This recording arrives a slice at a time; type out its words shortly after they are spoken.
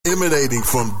Emanating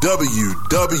from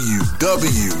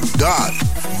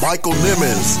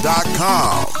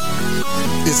www.michaelnimmons.com.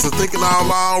 It's the Thinking Out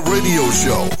Loud radio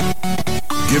show,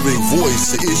 giving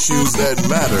voice to issues that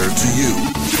matter to you.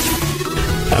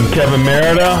 I'm Kevin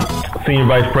Merida, Senior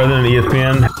Vice President of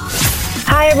ESPN.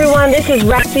 Hi everyone, this is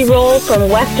Roxy Roll from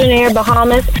Western Air,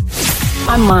 Bahamas.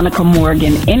 I'm Monica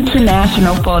Morgan,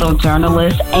 international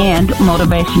photojournalist and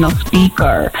motivational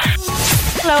speaker.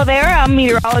 Hello there, I'm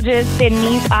meteorologist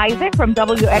Denise Isaac from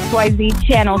WXYZ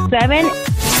Channel 7.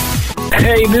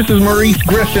 Hey, this is Maurice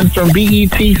Griffin from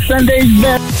BET Sunday's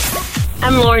Best.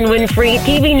 I'm Lauren Winfrey,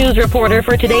 TV news reporter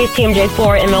for today's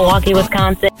TMJ4 in Milwaukee,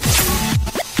 Wisconsin.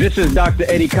 This is Dr.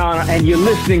 Eddie Connor, and you're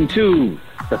listening to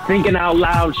the Thinking Out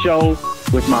Loud show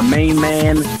with my main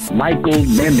man, Michael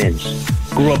Nimmons.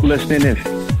 Grew up listening and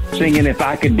singing If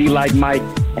I Could Be Like Mike,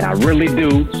 and I really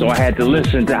do, so I had to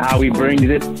listen to how he brings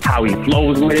it, how he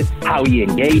flows with it, how he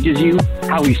engages you,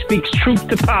 how he speaks truth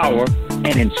to power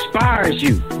and inspires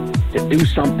you to do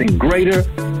something greater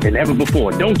than ever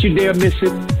before. Don't you dare miss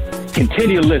it.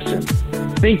 Continue to listen.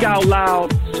 Think out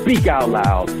loud, speak out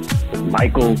loud with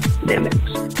Michael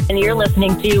Nimmons. And you're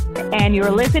listening to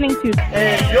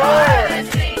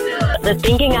the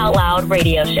Thinking Out Loud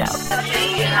radio show.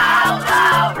 Thinking Out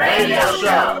Loud Radio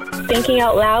Show. Thinking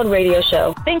Out Loud radio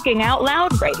show. Thinking Out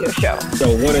Loud Radio Show. So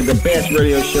one of the best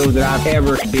radio shows that I've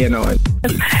ever been on.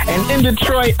 And in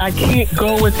Detroit, I can't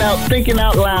go without thinking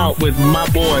out loud with my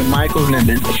boy, Michael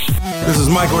Nimmons. This is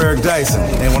Michael Eric Dyson,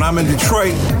 and when I'm in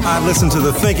Detroit, I listen to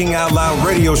the Thinking Out Loud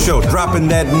radio show, dropping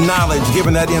that knowledge,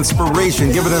 giving that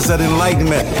inspiration, giving us that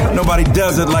enlightenment. Nobody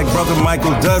does it like Brother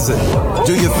Michael does it.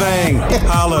 Do your thing.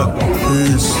 Holla.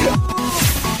 Peace.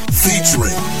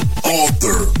 Featuring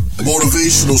author,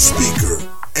 motivational speaker,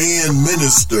 and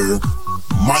minister,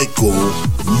 Michael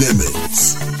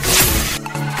Nimmons.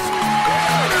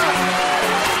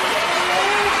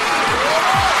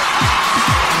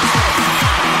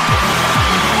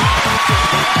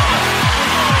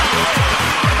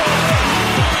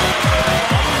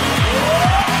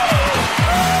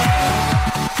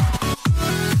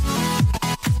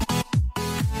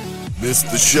 It's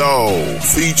the show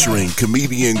featuring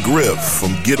comedian Griff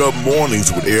from Get Up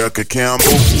Mornings with Erica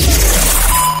Campbell.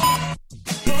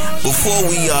 Before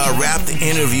we wrap the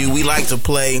interview, we like to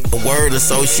play a word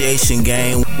association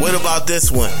game. What about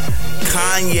this one?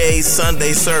 Kanye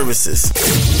Sunday Services.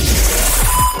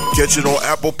 Catch it on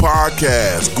Apple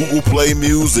Podcasts, Google Play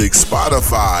Music,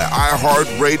 Spotify,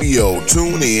 iHeartRadio,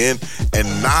 TuneIn, and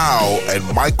now at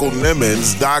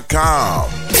michaelnimmons.com.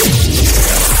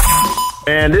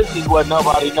 And this is what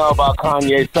nobody know about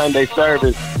Kanye's Sunday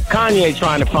service. Kanye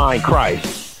trying to find Christ.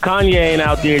 Kanye ain't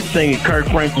out there singing Kirk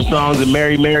Franklin songs and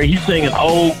Mary Mary. He's singing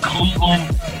old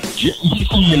Cleveland. He's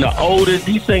singing the oldest.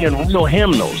 He's singing real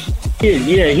hymnals.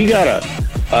 Yeah, he got a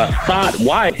thought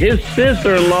wife. His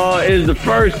sister-in-law is the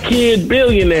first kid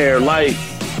billionaire. Like,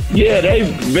 yeah, they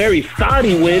very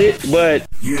thotty with it, but...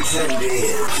 You're tuned in to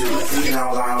the Thinking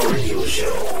Out Loud radio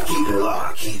show. Keep it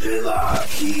locked, keep it locked,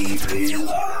 keep it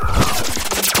locked.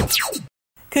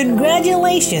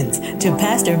 Congratulations to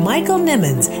Pastor Michael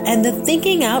Nimmons and the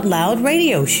Thinking Out Loud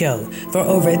radio show for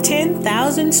over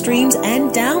 10,000 streams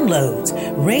and downloads.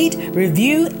 Rate,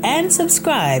 review, and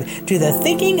subscribe to the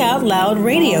Thinking Out Loud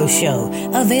radio show.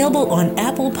 Available on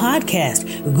Apple Podcast,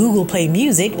 Google Play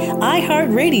Music,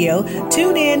 iHeartRadio,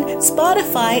 TuneIn,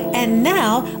 Spotify, and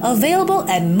now available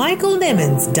at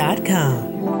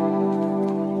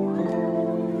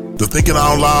michaelnimmons.com. The Thinking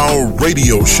Out Loud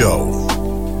radio show,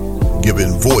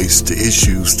 giving voice to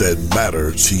issues that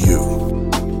matter to you.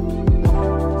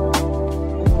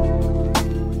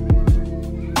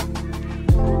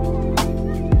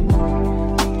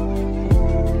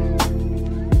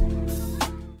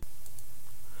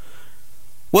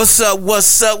 What's up?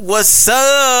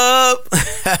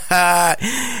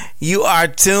 You are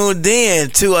tuned in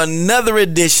to another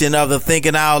edition of the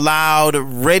Thinking Out Loud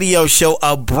radio show,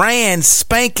 a brand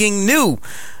spanking new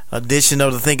edition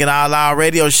of the Thinking Out Loud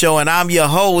radio show, and I'm your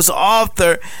host,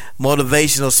 author,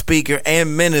 motivational speaker,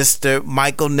 and minister,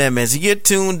 Michael Nimmons. You're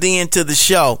tuned in to the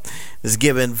show that's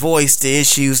giving voice to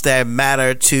issues that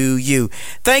matter to you.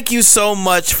 Thank you so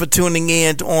much for tuning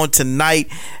in on tonight.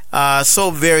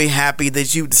 So very happy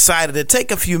that you decided to take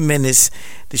a few minutes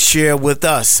to share with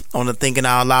us on the Thinking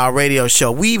Out Loud radio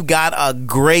show. We've got a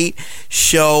great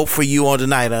show for you on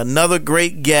tonight. Another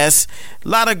great guest, a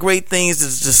lot of great things to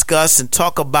discuss and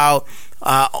talk about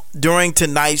during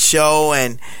tonight's show.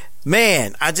 And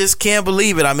man, I just can't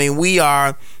believe it. I mean, we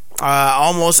are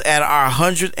almost at our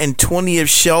 120th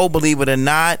show, believe it or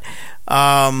not.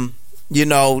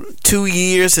 2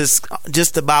 years is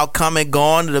just about come and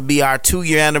gone. It'll be our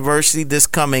 2-year anniversary this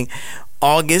coming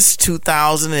August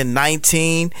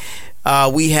 2019.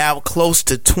 We have close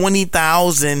to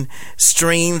 20,000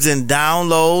 streams and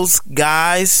downloads,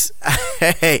 guys.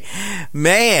 Hey,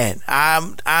 man,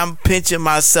 I'm pinching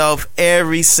myself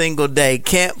every single day.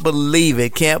 Can't believe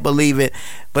it.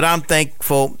 But I'm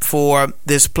thankful for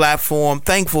this platform.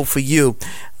 Thankful for you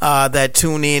that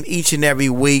tune in each and every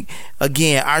week.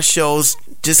 Again, our shows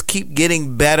just keep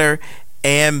getting better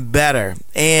and better.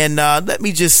 And let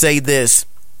me just say this,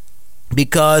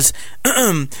 because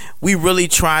we really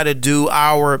try to do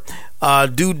our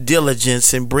due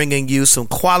diligence in bringing you some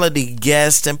quality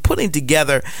guests and putting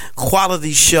together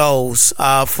quality shows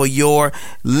for your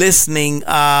listening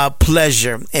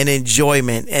pleasure and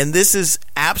enjoyment. And this is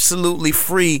absolutely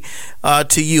free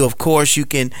to you. Of course, you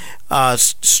can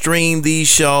stream these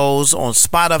shows on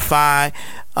Spotify,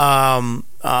 all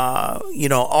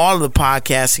the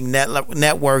podcasting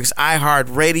networks,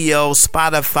 iHeartRadio,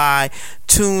 Spotify,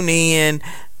 TuneIn,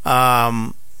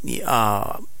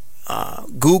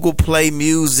 Google Play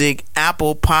Music,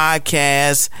 Apple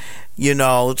Podcasts,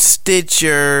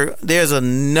 Stitcher. There's a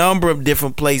number of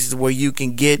different places where you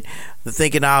can get the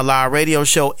Thinking Out Loud radio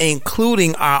show,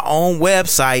 including our own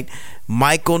website,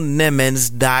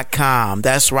 MichaelNimmons.com.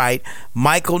 That's right,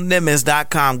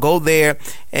 MichaelNimmons.com. Go there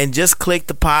and just click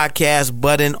the podcast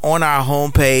button on our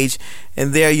homepage,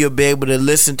 and there you'll be able to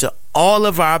listen to all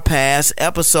of our past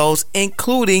episodes,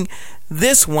 including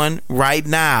this one right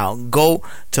now. Go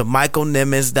to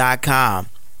MichaelNimmons.com.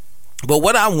 But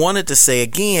what I wanted to say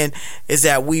again is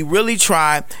that we really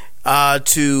try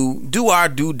to do our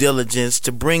due diligence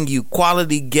to bring you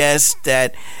quality guests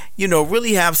that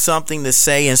really have something to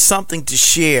say and something to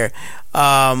share,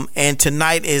 and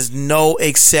tonight is no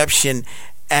exception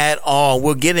at all.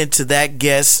 We'll get into that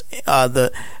guest,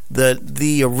 the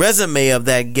resume of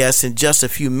that guest in just a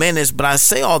few minutes, but I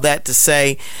say all that to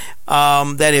say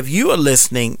that if you are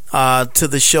listening to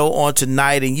the show on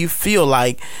tonight and you feel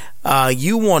like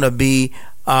you want to be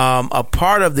a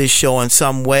part of this show in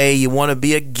some way, you want to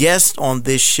be a guest on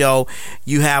this show,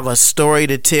 you have a story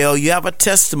to tell, you have a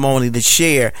testimony to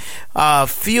share,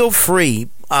 feel free,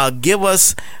 give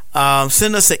us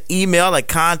send us an email at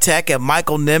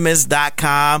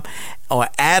contact@michaelnimmons.com or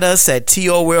add us at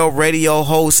TOL Radio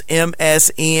Host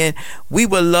MSN. We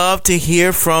would love to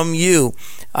hear from you.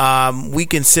 We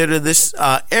consider this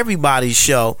everybody's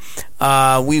show.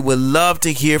 We would love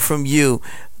to hear from you.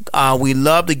 We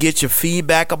love to get your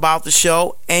feedback about the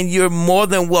show, and you're more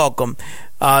than welcome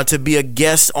to be a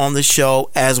guest on the show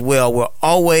as well. We're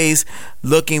always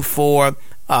looking for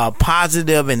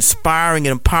positive, inspiring,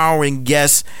 and empowering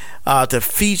guests to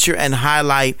feature and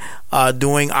highlight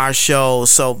during our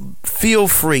shows. So feel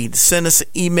free to send us an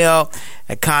email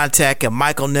at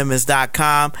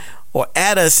contact@michaelnimmons.com or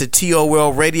add us at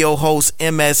TOL Radio Host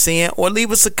MSN, or leave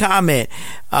us a comment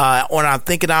on our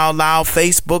Thinking Out Loud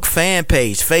Facebook fan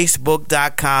page,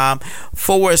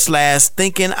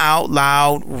 facebook.com/Thinking Out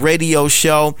Loud Radio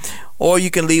Show. Or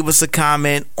you can leave us a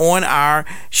comment on our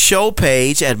show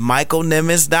page at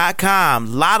michaelnimmons.com. A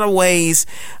lot of ways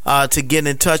to get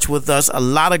in touch with us, a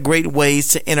lot of great ways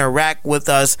to interact with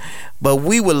us. But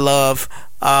we would love,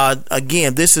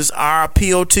 again, this is our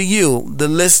appeal to you, the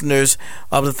listeners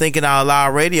of the Thinking Out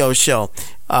Loud radio show.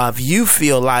 If you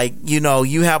feel like,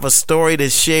 you have a story to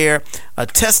share, a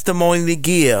testimony to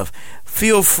give,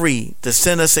 feel free to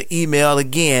send us an email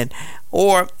again,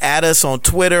 or add us on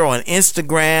Twitter, on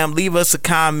Instagram, leave us a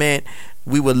comment.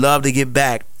 We would love to get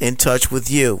back in touch with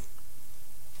you.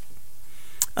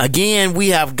 Again, we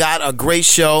have got a great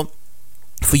show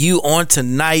for you on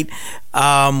tonight.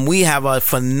 We have a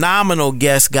phenomenal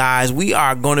guest, guys. We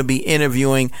are going to be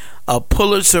interviewing a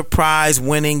Pulitzer Prize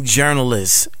winning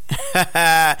journalist.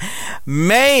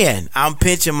 Man, I'm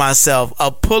pinching myself.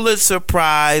 A Pulitzer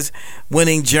Prize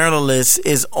winning journalist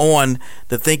is on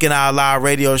the Thinking Out Loud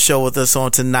radio show with us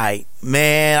on tonight.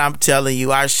 Man, I'm telling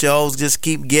you, our shows just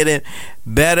keep getting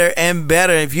better and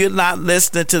better. If you're not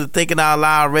listening to the Thinking Out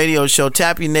Loud radio show,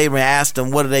 tap your neighbor and ask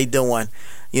them, what are they doing?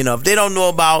 If they don't know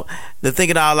about the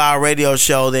Thinking Out Loud radio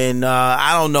show, then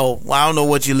I don't know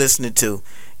what you're listening to.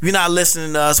 If you're not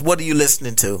listening to us, what are you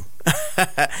listening to?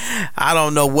 I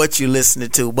don't know what you're listening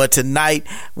to. But tonight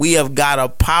we have got a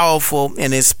powerful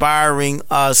and inspiring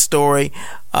story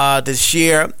to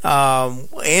share,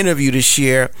 interview to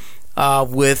share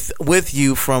with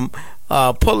you from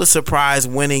Pulitzer Prize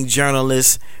winning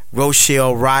journalist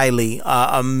Rochelle Riley.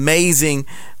 Amazing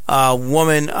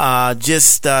woman,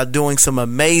 just doing some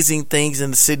amazing things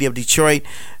in the city of Detroit.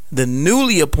 The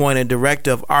newly appointed Director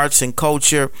of Arts and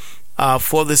Culture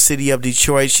for the city of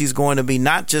Detroit. She's going to be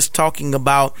not just talking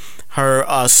about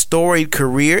her storied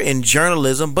career in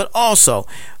journalism, but also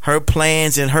her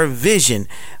plans and her vision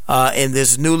in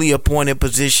this newly appointed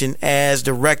position as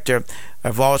Director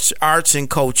of Arts and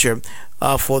Culture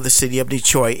for the city of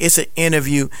Detroit. It's an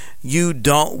interview you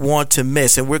don't want to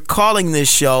miss. And we're calling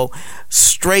this show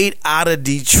Straight Outta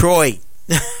Detroit.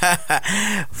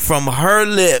 From her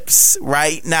lips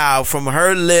right now, from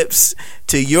her lips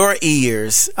to your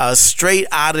ears, Straight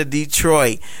Outta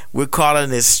Detroit. We're calling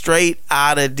this Straight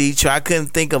Outta Detroit. I couldn't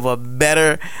think of a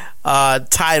better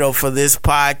title for this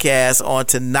podcast on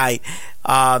tonight.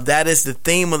 That is the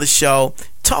theme of the show,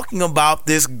 talking about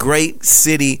this great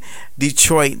city,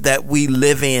 Detroit, that we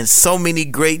live in. So many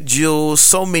great jewels,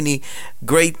 so many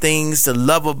great things to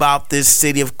love about this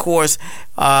city. Of course,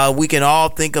 we can all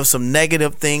think of some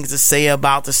negative things to say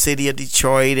about the city of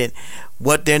Detroit and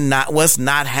what's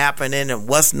not happening and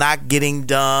what's not getting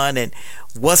done and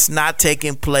what's not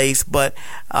taking place. But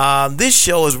this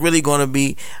show is really going to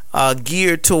be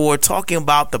geared toward talking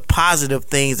about the positive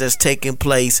things that's taking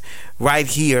place right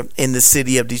here in the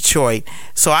city of Detroit.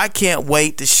 So I can't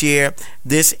wait to share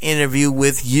this interview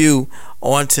with you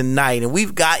on tonight. And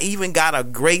we've got a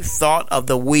great thought of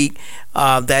the week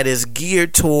that is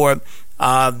geared toward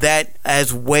that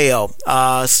as well,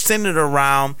 centered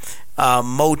around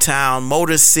Motown,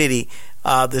 Motor City,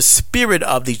 the spirit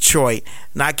of Detroit.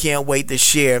 And I can't wait to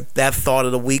share that thought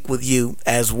of the week with you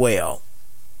as well.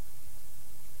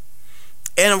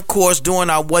 And of course, during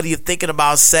our What Are You Thinking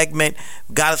About segment,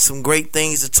 got some great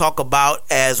things to talk about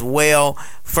as well.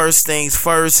 First things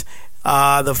first,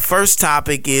 the first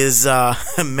topic is,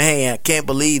 man, I can't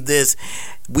believe this.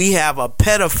 We have a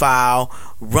pedophile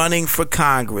running for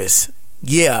Congress.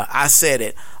 Yeah, I said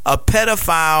it. A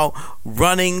pedophile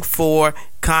running for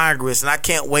Congress. And I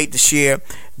can't wait to share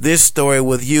this story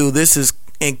with you. This is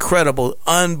incredible,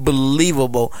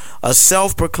 unbelievable. A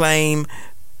self-proclaimed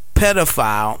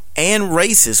pedophile and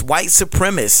racist white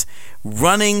supremacist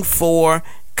running for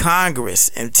Congress.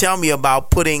 And tell me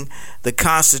about putting the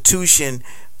Constitution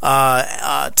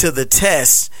to the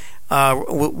test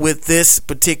with this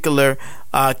particular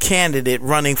candidate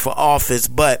running for office.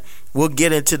 But we'll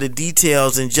get into the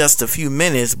details in just a few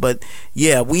minutes. But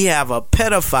yeah, we have a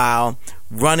pedophile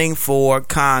running for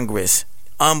Congress.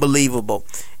 Unbelievable.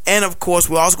 And of course,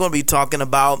 we're also going to be talking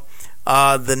about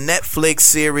the Netflix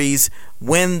series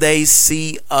When They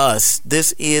See Us.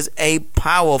 This is a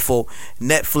powerful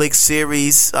Netflix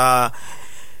series, hard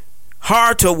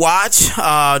to watch,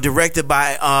 directed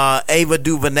by Ava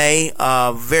DuVernay,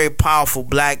 very powerful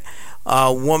black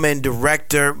woman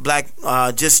director,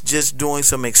 just doing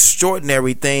some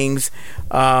extraordinary things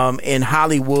in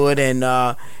Hollywood,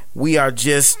 and we are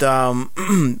just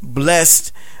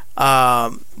blessed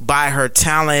by her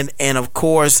talent. And of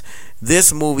course,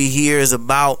 this movie here is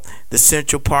about the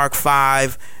Central Park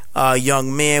Five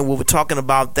young men. We were talking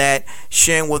about that,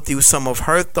 sharing with you some of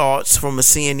her thoughts from a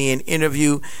CNN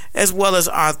interview, as well as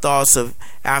our thoughts of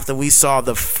after we saw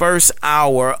the first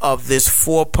hour of this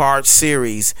 4-part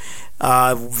series.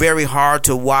 Very hard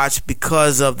to watch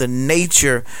because of the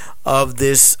nature of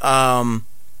this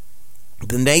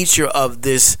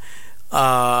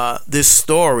this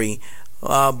story.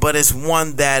 But it's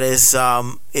one that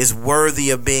is worthy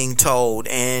of being told,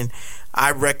 and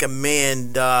I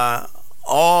recommend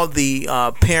all the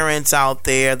parents out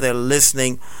there that are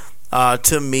listening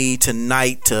to me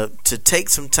tonight to take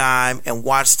some time and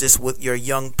watch this with your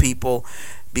young people,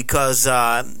 because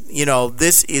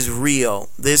this is real.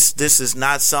 This is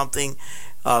not something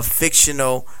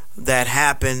fictional that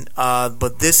happened,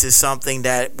 but this is something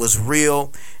that was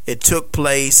real. It took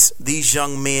place. These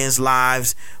young men's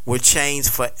lives were changed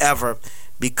forever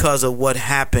because of what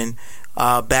happened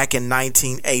back in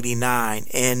 1989.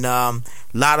 And a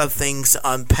lot of things to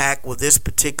unpack with this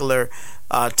particular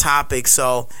topic.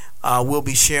 So we'll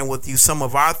be sharing with you some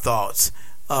of our thoughts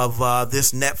of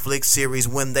this Netflix series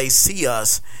When They See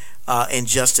Us in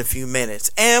just a few minutes.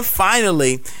 And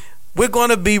finally, we're going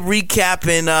to be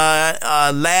recapping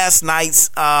last night's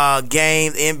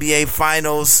game, the NBA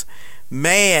Finals.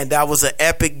 Man, that was an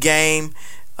epic game.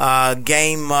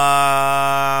 Game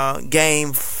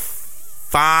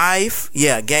 5.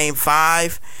 Yeah, Game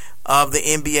 5 of the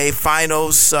NBA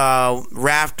Finals.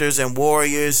 Raptors and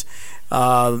Warriors.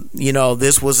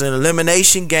 This was an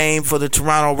elimination game for the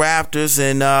Toronto Raptors,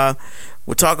 and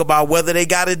we'll talk about whether they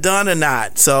got it done or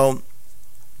not. So,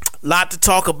 lot to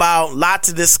talk about, lot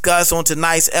to discuss on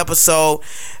tonight's episode.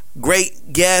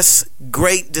 Great guests,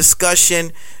 great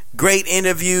discussion, great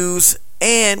interviews,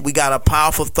 and we got a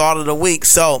powerful thought of the week.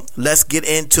 So let's get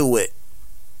into it.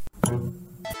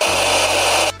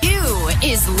 You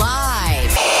is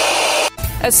live.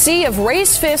 A sea of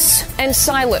raised fists and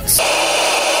silence.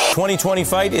 2020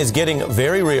 fight is getting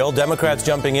very real. Democrats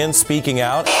jumping in, speaking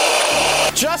out.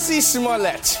 Jussie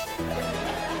Smollett.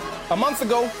 A month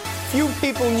ago, few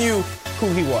people knew who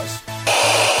he was.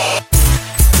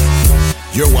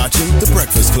 You're watching The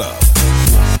Breakfast Club.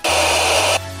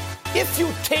 If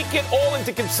you take it all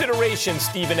into consideration,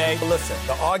 Stephen A. Listen,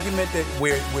 the argument that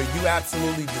where you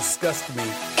absolutely disgust me.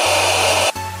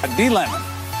 D. Lemon,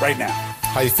 right now.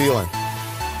 How you feeling?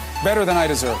 Better than I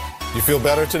deserve. You feel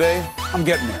better today? I'm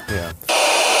getting there. Yeah.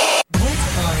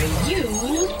 What are you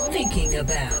thinking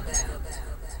about?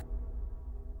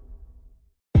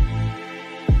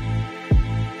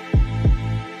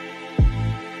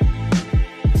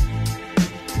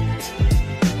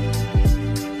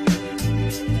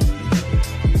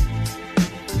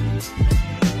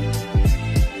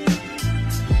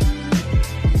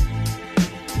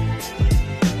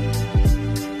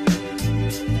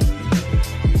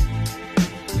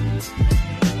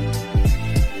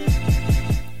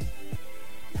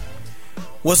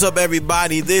 What's up,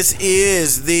 everybody? This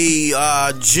is the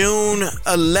June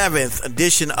 11th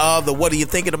edition of the What Are You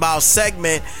Thinking About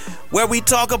segment, where we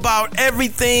talk about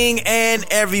everything and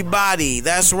everybody.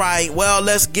 That's right. Well,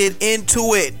 let's get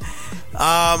into it.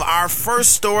 Our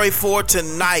first story for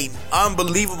tonight,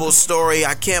 unbelievable story.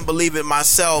 I can't believe it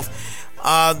myself.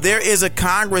 There is a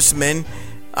congressman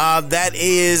that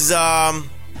is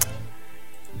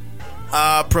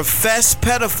professed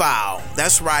pedophile.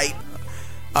 That's right.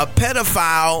 A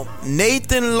pedophile.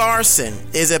 Nathan Larson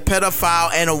is a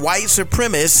pedophile and a white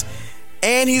supremacist,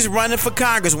 and he's running for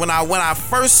Congress. When I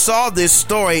first saw this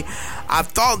story, I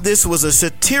thought this was a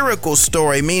satirical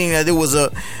story, meaning that it was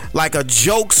a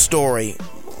joke story.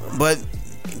 But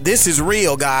this is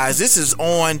real, guys. This is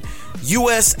on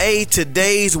USA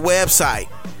Today's website.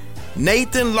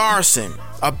 Nathan Larson,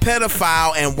 a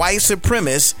pedophile and white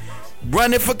supremacist,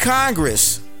 running for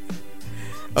Congress.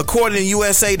 According to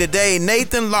USA Today,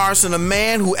 Nathan Larson, a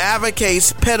man who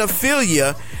advocates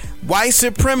pedophilia, white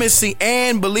supremacy,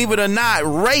 and, believe it or not,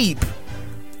 rape,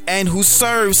 and who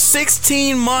served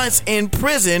 16 months in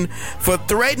prison for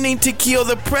threatening to kill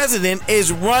the president,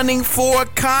 is running for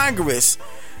Congress.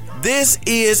 This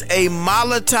is a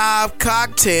Molotov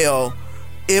cocktail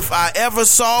if I ever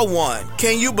saw one.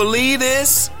 Can you believe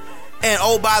this? And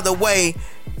oh, by the way,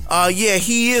 yeah,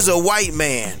 he is a white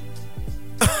man.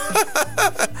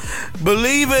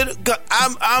 Believe it,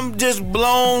 I'm just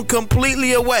blown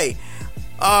completely away.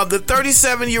 The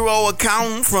 37-year-old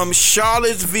accountant from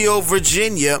Charlottesville,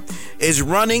 Virginia, is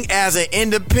running as an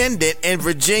independent in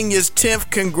Virginia's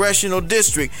 10th congressional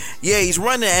district. Yeah, he's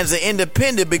running as an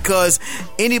independent because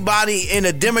anybody in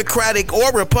a Democratic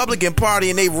or Republican Party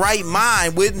in their right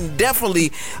mind wouldn't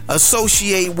definitely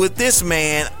associate with this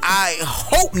man. I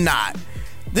hope not.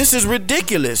 This is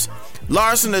ridiculous.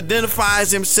 Larson identifies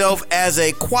himself as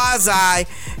a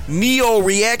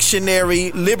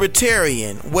quasi-neo-reactionary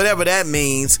libertarian, whatever that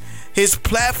means. His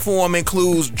platform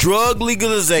includes drug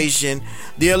legalization,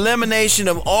 the elimination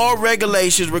of all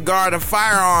regulations regarding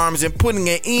firearms, and putting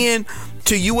an end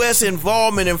to U.S.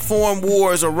 involvement in foreign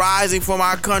wars arising from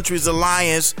our country's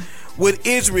alliance with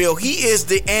Israel. He is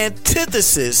the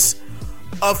antithesis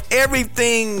of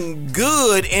everything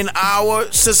good in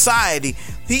our society.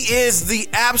 He is the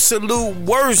absolute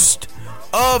worst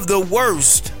of the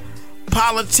worst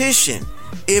politician.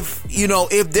 If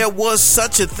there was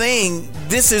such a thing,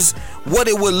 this is what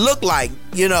it would look like.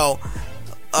 A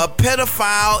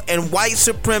pedophile and white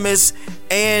supremacist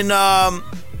and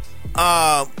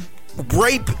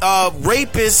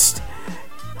rapist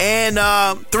and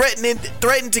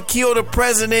threatening to kill the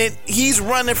president. He's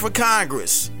running for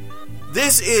Congress.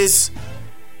 This is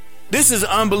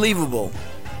unbelievable.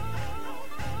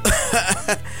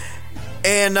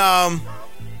 And I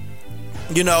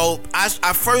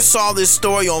first saw this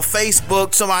story on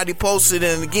Facebook. Somebody posted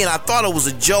it, and again, I thought it was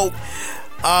a joke,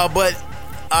 but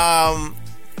I'm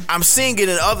seeing it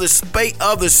in other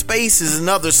spaces and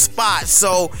other spots.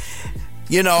 So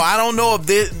I don't know if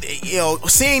this,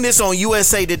 seeing this on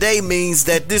USA Today means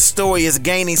that this story is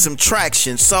gaining some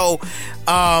traction. So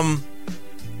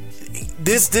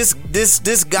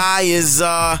this guy is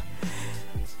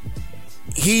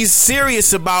he's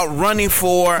serious about running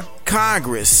for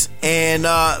Congress, and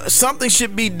something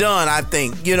should be done. I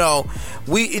think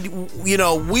we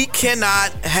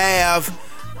cannot have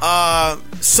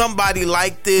somebody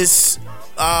like this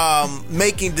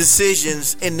making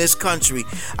decisions in this country.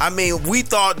 I mean, we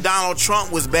thought Donald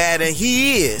Trump was bad, and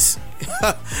he is.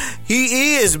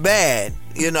 He is bad.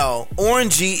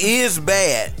 Orangey is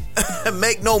bad.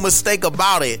 Make no mistake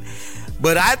about it.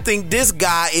 But I think this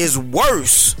guy is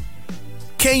worse.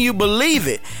 Can you believe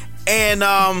it? And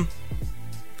I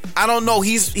don't know.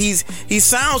 He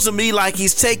sounds to me like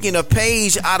he's taking a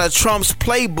page out of Trump's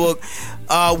playbook,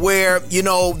 where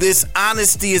this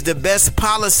honesty is the best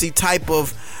policy type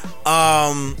of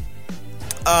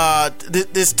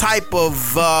this type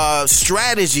of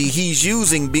strategy he's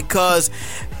using, because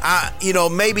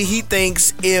maybe he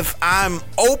thinks if I'm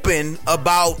open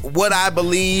about what I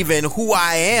believe and who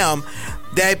I am,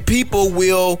 that people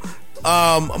will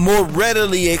more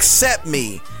readily accept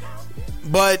me.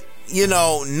 But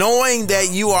knowing that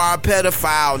you are a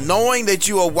pedophile, knowing that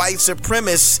you are a white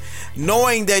supremacist,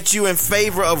 knowing that you're in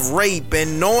favor of rape,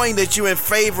 and knowing that you're in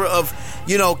favor of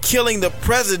killing the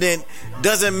president,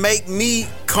 doesn't make me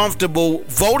comfortable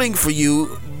voting for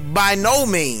you. By no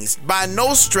means, by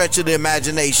no stretch of the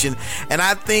imagination. And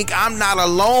I think I'm not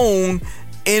alone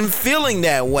in feeling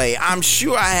that way. I'm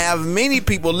sure I have many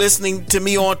people listening to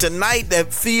me on tonight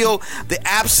that feel the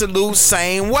absolute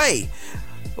same way.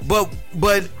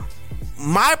 But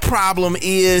my problem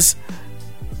is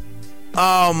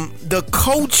the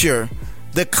culture,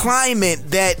 the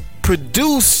climate that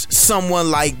produced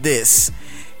someone like this.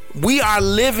 We are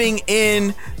living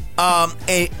in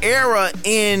an era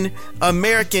in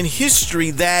American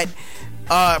history that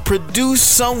produced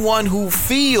someone who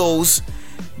feels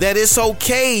that it's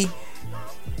okay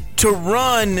to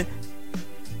run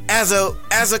as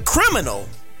a criminal,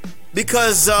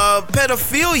 because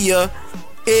pedophilia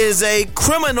is a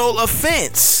criminal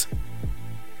offense.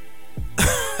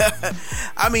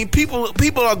 I mean, people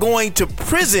are going to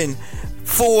prison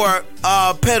for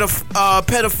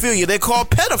pedophilia. They're called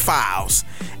pedophiles.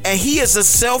 And he is a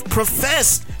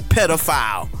self-professed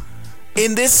pedophile.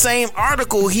 In this same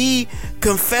article, he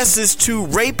confesses to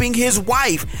raping his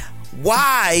wife.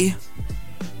 Why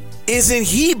isn't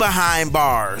he behind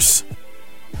bars?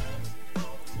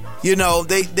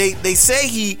 They say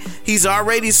he's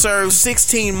already served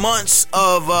 16 months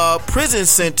of prison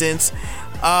sentence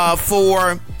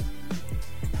for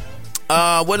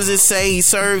what does it say? He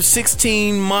served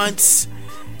 16 months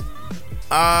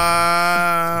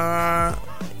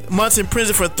in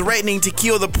prison for threatening to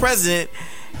kill the president.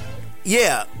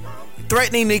 Yeah,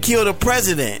 threatening to kill the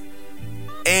president.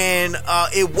 And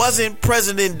it wasn't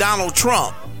President Donald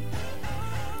Trump.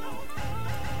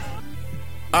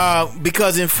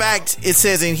 Because in fact, it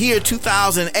says in here,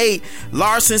 2008,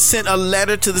 Larson sent a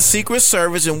letter to the Secret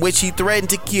Service in which he threatened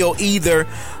to kill either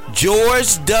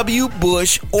George W.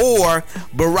 Bush or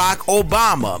Barack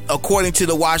Obama, according to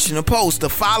the Washington Post. The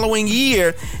following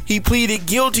year, he pleaded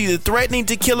guilty to threatening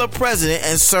to kill a president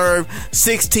and served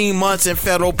 16 months in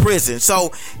federal prison.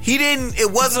 So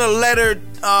it wasn't a letter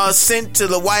sent to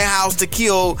the White House to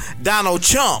kill Donald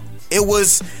Trump. It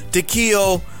was to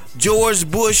kill George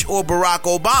Bush or Barack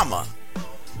Obama.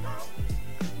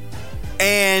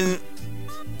 And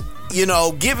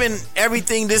given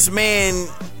everything this man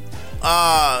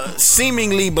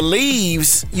seemingly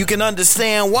believes, you can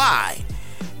understand why.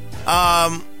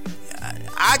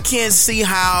 I can't see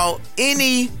how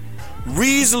any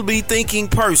reasonably thinking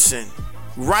person,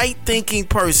 right thinking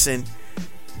person,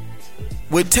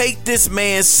 would take this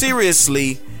man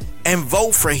seriously and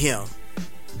vote for him.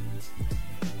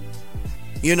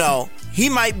 He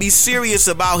might be serious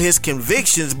about his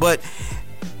convictions, but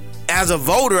as a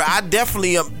voter, I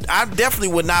definitely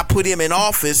would not put him in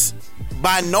office,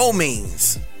 by no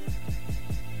means.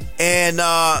 And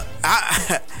I'm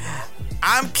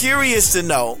curious to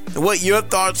know what your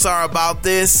thoughts are about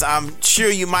this. I'm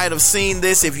sure you might have seen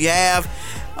this. If you have,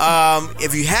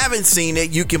 if you haven't seen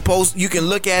it, you can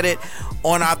look at it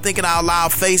on our Thinking Out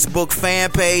Loud Facebook fan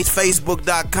page,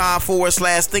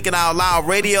 facebook.com/Thinking Out Loud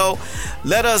Radio.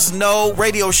 Let us know,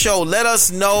 radio show. Let us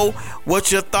know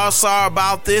what your thoughts are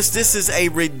about this. This is a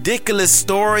ridiculous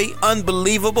story,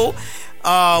 unbelievable.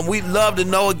 We'd love to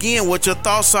know again what your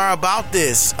thoughts are about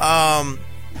this.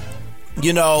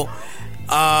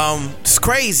 It's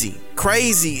crazy.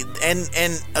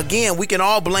 And again, we can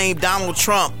all blame Donald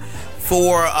Trump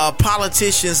for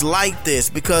politicians like this,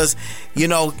 because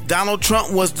Donald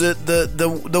Trump was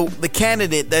the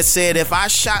candidate that said, if I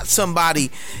shot somebody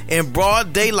in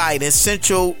broad daylight in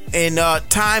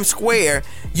Times Square,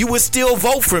 you would still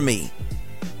vote for me.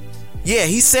 Yeah,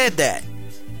 he said that.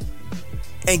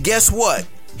 And guess what?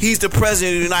 He's the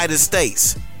president of the United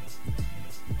States.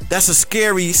 That's a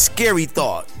scary, scary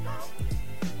thought.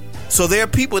 So there are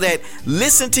people that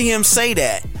listen to him say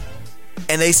that,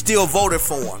 and they still voted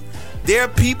for him. There are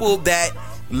people that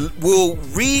will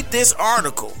read this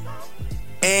article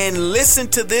and listen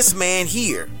to this man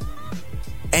here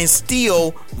and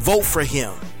still vote for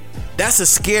him. That's a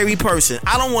scary person.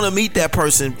 I don't want to meet that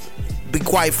person, be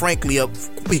quite frank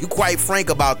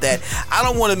about that. I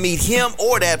don't want to meet him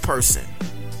or that person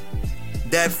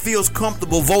that feels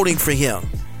comfortable voting for him.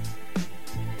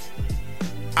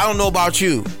 I don't know about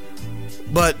you,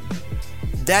 but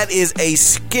that is a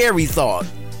scary thought.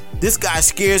 This guy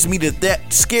scares me to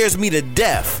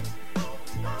death.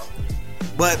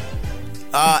 But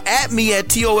at me at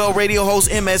TOL Radio Host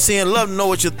MSN. Love to know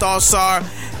what your thoughts are.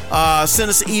 Send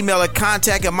us an email at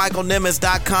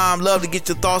contact@michaelnimmons.com. Love to get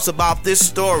your thoughts about this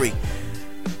story.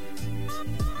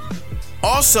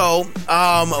 Also,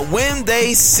 When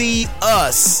They See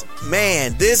Us,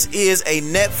 man, this is a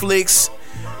Netflix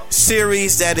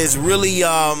series that is really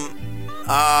on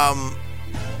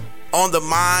the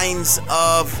minds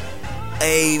of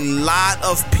a lot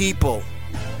of people.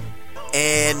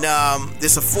 And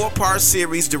it's a 4-part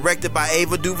series directed by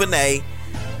Ava DuVernay.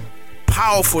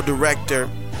 Powerful director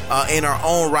in her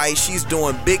own right. She's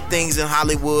doing big things in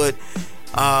Hollywood.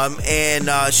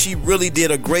 And she really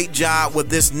did a great job with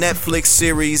this Netflix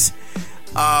series.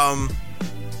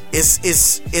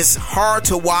 It's hard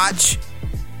to watch,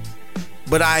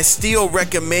 but I still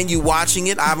recommend you watching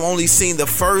it. I've only seen the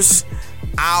first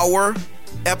hour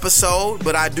episode,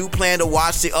 but I do plan to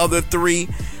watch the other 3.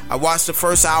 I watched the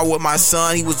first hour with my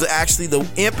son. He was actually the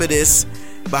impetus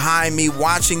behind me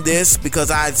watching this,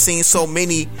 because I had seen so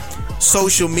many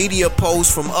social media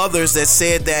posts from others that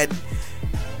said that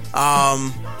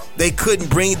they couldn't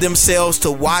bring themselves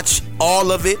to watch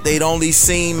all of it. They'd only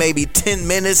seen maybe 10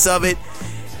 minutes of it.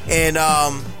 And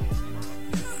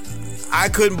I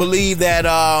couldn't believe that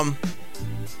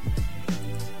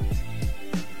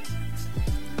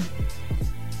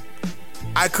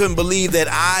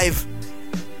I've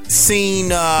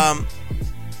seen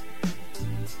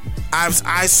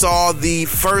I saw the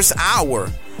first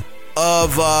hour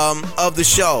of the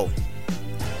show,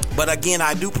 but again,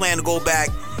 I do plan to go back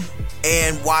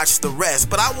and watch the rest.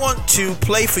 But I want to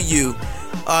play for you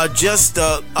just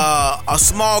a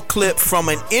small clip from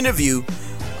an interview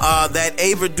that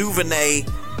Ava DuVernay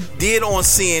did on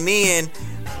CNN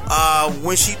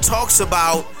when she talks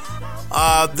about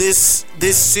this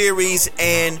series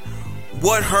and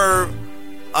what her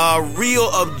real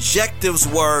objectives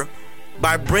were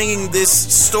by bringing this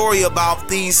story about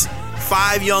these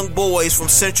 5 young boys from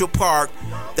Central Park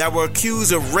that were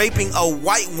accused of raping a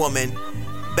white woman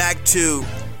back to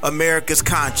America's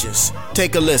conscience.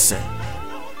 Take a listen.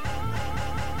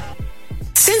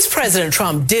 Since President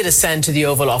Trump did ascend to the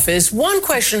Oval Office, one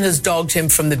question has dogged him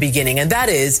from the beginning, and that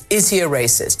is he a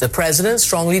racist? The president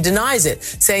strongly denies it,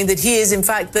 saying that he is, in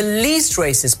fact, the least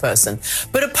racist person.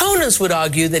 But opponents would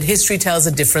argue that history tells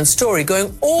a different story,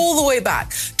 going all the way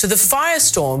back to the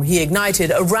firestorm he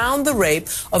ignited around the rape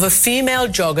of a female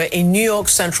jogger in New York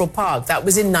Central Park. That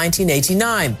was in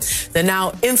 1989. The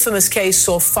now infamous case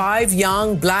saw 5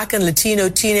 young Black and Latino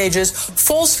teenagers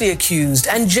falsely accused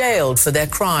and jailed for the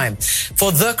crime.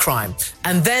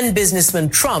 And then businessman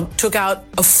Trump took out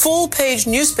a full-page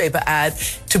newspaper ad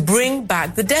to bring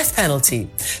back the death penalty.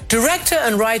 Director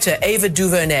and writer Ava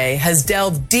DuVernay has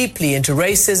delved deeply into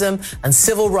racism and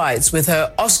civil rights with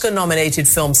her Oscar-nominated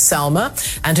film Selma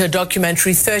and her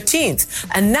documentary 13th.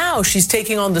 And now she's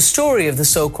taking on the story of the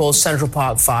so-called Central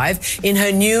Park 5 in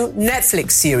her new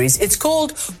Netflix series. It's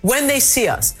called When They See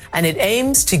Us, and it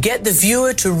aims to get the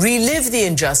viewer to relive the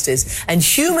injustice and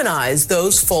humanize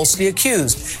those falsely accused.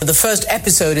 The first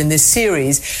episode in this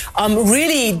series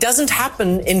really doesn't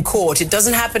happen in court. It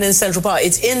doesn't happen in Central Park.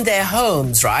 It's in their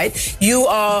homes, right? You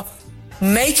are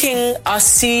making us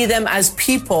see them as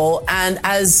people, and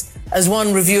as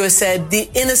one reviewer said, the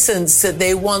innocence that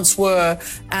they once were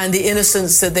and the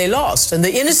innocence that they lost, and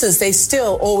the innocence they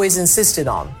still always insisted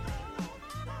on.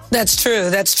 That's true.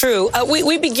 That's true.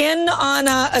 We begin on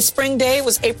a spring day. It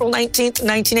was April 19th,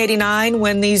 1989,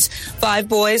 when these 5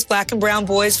 boys, Black and brown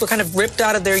boys, were kind of ripped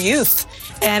out of their youth.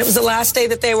 And it was the last day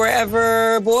that they were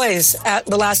ever boys,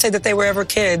 the last day that they were ever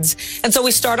kids. And so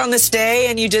we start on this day,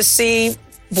 and you just see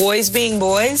boys being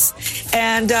boys,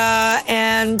 and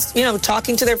you know,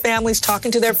 talking to their families,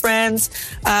 talking to their friends,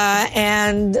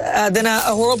 and then a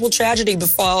horrible tragedy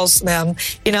befalls them.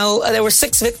 You know, there were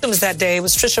 6 victims that day. It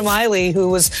was Trisha Miley, who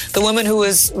was the woman who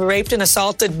was raped and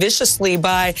assaulted viciously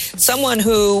by someone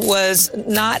who was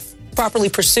not properly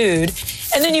pursued.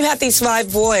 And then you had these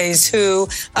 5 boys who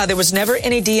there was never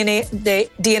any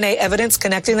DNA evidence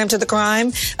connecting them to the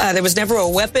crime. There was never a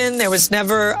weapon. There was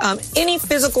never any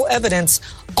physical evidence.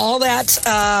 All that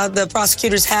the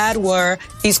prosecutors had were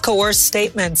these coerced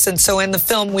statements. And so in the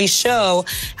film, we show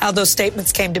how those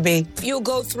statements came to be. You'll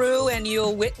go through and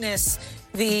you'll witness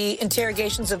the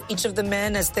interrogations of each of the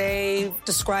men as they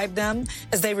described them,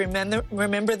 as they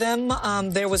remember them.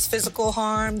 There was physical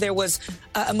harm, there was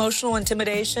emotional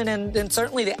intimidation, and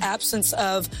certainly the absence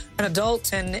of an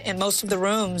adult in most of the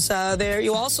rooms. There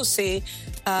you also see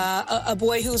a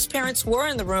boy whose parents were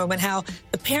in the room and how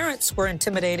the parents were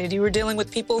intimidated. You were dealing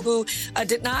with people who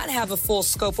did not have a full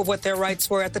scope of what their rights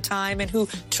were at the time and who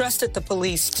trusted the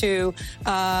police to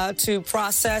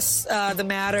process the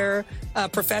matter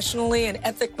professionally and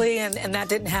ethically, and that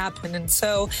didn't happen. And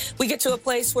so we get to a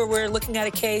place where we're looking at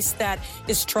a case that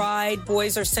is tried.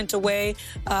 Boys are sent away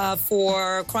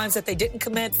for crimes that they didn't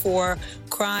commit, for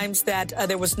crimes that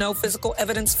there was no physical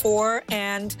evidence for,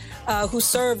 and who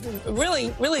served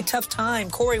really tough time.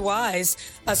 Corey Wise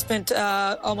spent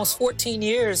almost 14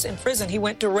 years in prison. He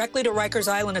went directly to Rikers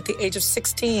Island at the age of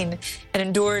 16 and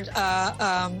endured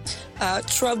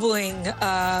troubling,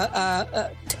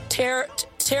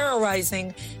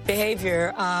 terrorizing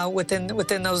behavior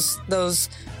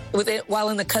while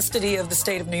in the custody of the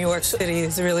state of New York City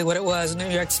is really what it was, New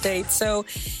York State. So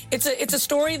it's a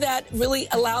story that really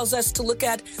allows us to look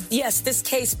at, yes, this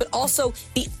case, but also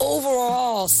the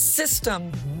overall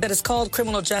system that is called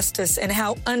criminal justice and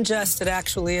how unjust it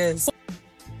actually is.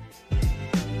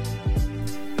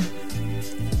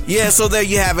 Yeah, so there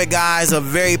you have it, guys. A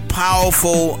very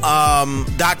powerful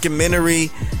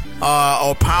documentary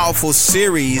or powerful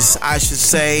series, I should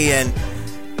say. And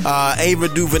Ava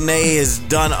DuVernay has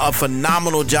done a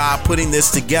phenomenal job putting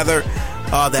this together.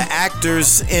 The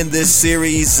actors in this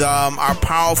series are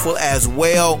powerful as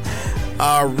well.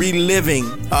 Reliving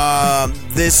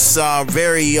this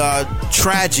very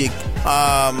tragic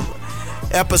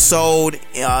episode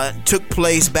took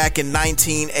place back in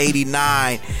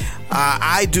 1989.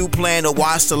 I do plan to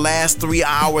watch the last 3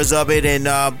 hours of it and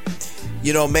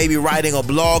maybe writing a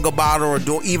blog about it,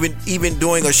 or even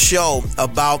doing a show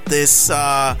about this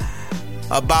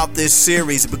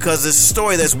series, because it's a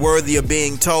story that's worthy of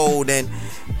being told. And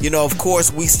of course,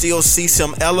 we still see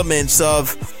some elements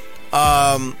of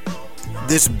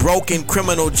this broken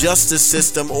criminal justice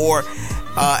system, or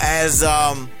as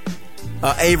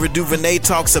Ava DuVernay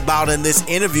talks about in this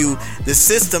interview, the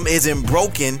system isn't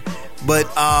broken, but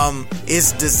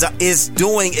it's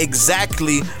doing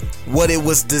exactly what it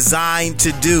was designed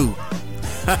to do.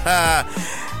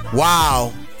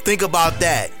 Wow. Think about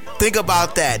that.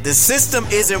 The system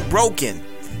isn't broken,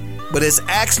 but it's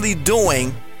actually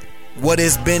doing what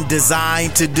it's been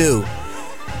designed to do.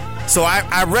 So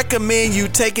I recommend you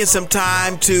taking some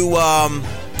time to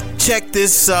check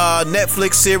this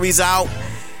Netflix series out.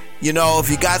 If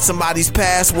you got somebody's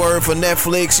password for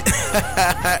Netflix,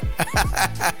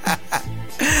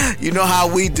 you know how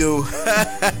we do.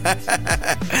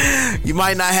 You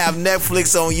might not have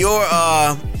Netflix on your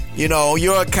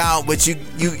your account, but you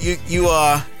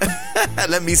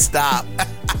let me stop.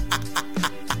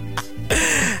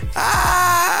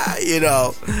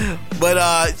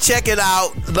 But check it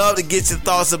out. Love to get your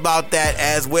thoughts about that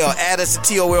as well. Add us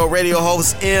to TOL Radio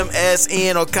Host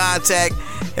MSN or contact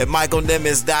at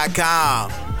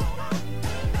michaelnimmons.com.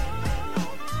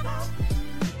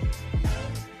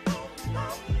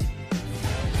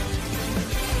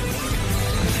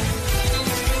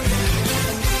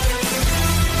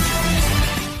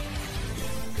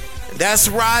 That's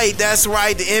right. The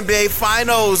NBA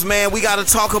Finals, man. We got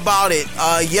to talk about it.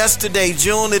 Yesterday,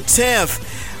 June the 10th,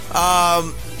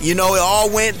 it all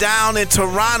went down in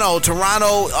Toronto.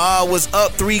 Toronto was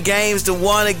up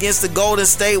 3-1 against the Golden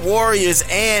State Warriors,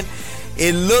 and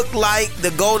it looked like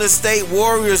the Golden State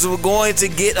Warriors were going to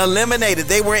get eliminated.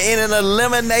 They were in an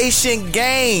elimination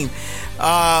game.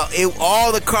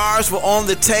 All the cards were on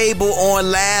the table on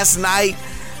last night.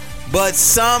 But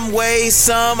some way,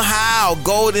 somehow,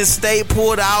 Golden State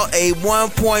pulled out a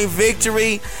 1-point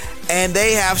victory, and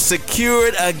they have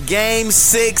secured a Game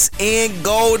 6 in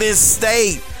Golden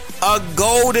State. A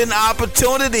golden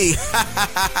opportunity.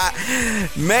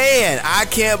 Man, I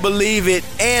can't believe it.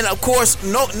 And, of course,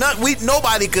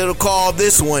 nobody could have called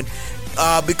this one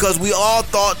because we all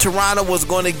thought Toronto was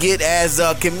going to get, as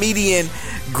comedian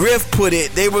Griff put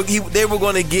it, they were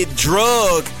going to get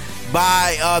drugged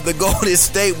by the Golden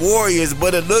State Warriors,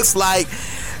 but it looks like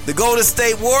the Golden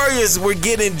State Warriors were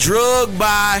getting drugged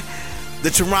by the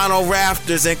Toronto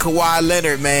Raptors and Kawhi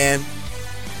Leonard, man.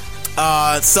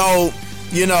 So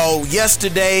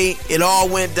yesterday it all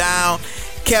went down.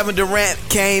 Kevin Durant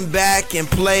came back and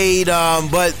played,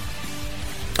 but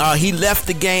he left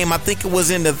the game. I think it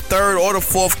was in the third or the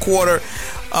fourth quarter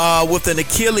with an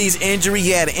Achilles injury.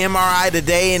 He had an MRI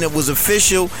today, and it was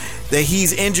official that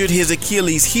he's injured his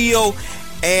Achilles heel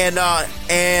and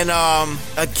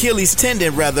Achilles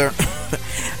tendon rather.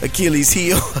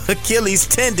 Achilles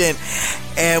tendon,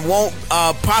 and won't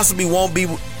be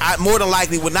more than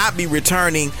likely will not be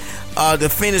returning to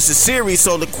finish the series.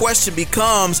 So the question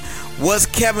becomes, was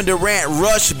Kevin Durant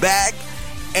rushed back,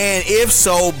 and if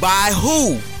so, by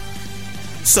who?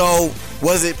 So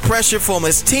was it pressure from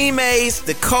his teammates,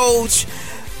 the coach,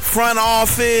 front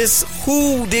office?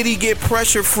 Who did he get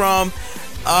pressure from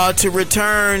to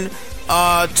return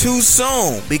too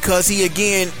soon? Because he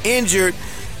again injured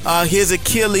his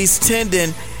Achilles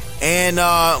tendon, and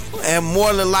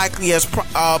more than likely has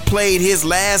played his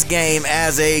last game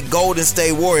as a Golden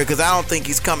State Warrior, because I don't think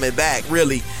he's coming back.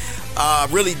 Really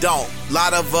don't. A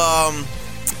lot of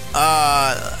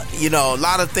a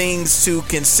lot of things to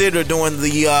consider during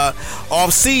the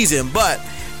off season, but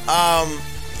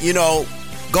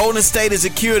Golden State has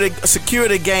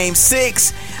secured a game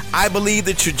 6. I believe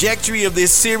the trajectory of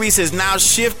this series has now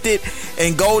shifted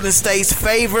in Golden State's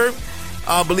favor.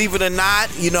 Believe it or not,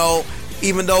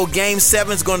 even though Game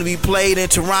 7 is going to be played in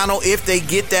Toronto, if they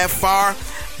get that far,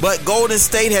 but Golden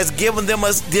State has given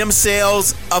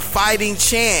themselves a fighting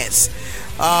chance.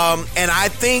 And I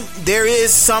think there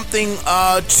is something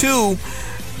to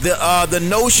the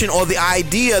notion or the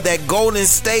idea that Golden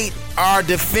State are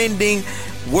defending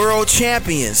world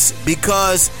champions,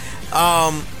 because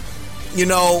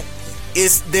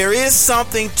there is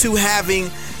something to having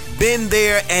been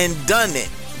there and done it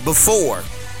before.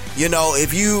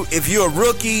 If you're a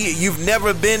rookie, you've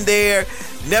never been there,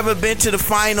 never been to the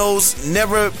finals,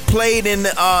 never played in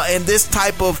this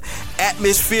type of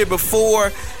atmosphere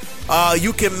before,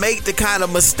 you can make the kind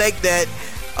of mistake that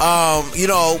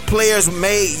players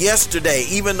made yesterday.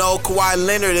 Even though Kawhi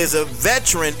Leonard is a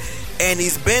veteran and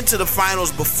he's been to the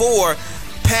finals before,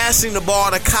 passing the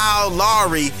ball to Kyle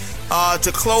Lowry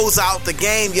to close out the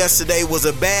game yesterday was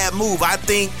a bad move. I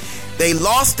think they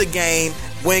lost the game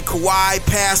when Kawhi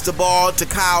passed the ball to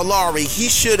Kyle Lowry. He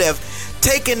should have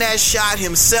taken that shot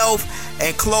himself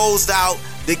and closed out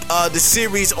the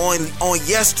series on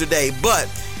yesterday. But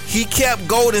he kept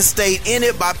Golden State in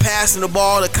it by passing the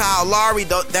ball to Kyle Lowry.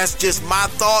 That's just my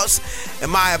thoughts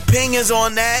and my opinions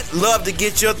on that. Love to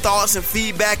get your thoughts and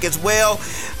feedback as well.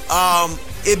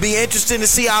 It'd be interesting to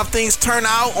see how things turn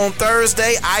out on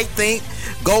Thursday. I think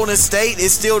Golden State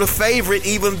is still the favorite,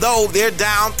 even though they're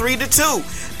down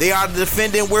 3-2. They are the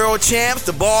defending world champs.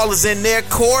 The ball is in their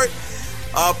court,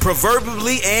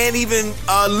 proverbially and even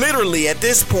literally at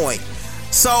this point.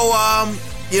 So,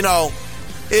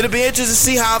 it'll be interesting to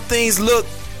see how things look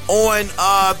on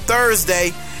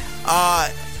Thursday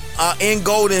in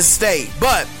Golden State.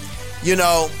 But,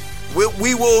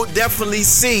 we will definitely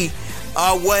see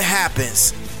what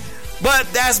happens. But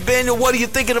that's been the What Are You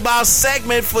Thinking About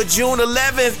segment for June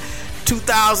 11th,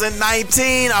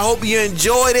 2019. I hope you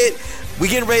enjoyed it. We're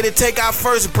getting ready to take our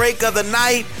first break of the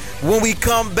night. When we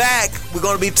come back, we're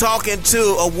going to be talking to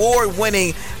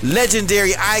award-winning,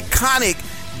 legendary, iconic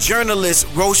journalist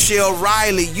Rochelle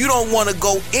Riley. You don't want to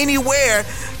go anywhere.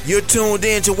 You're tuned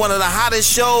in to one of the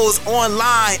hottest shows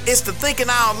online. It's the Thinking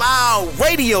Out Loud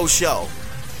radio show.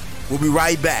 We'll be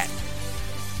right back.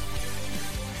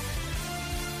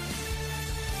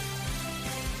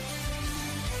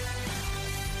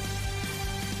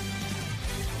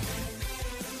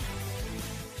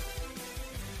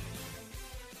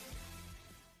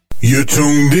 You're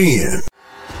tuned in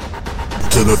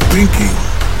to the Thinking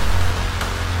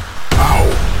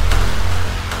Out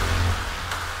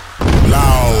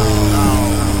Loud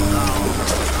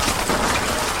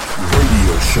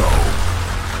radio show,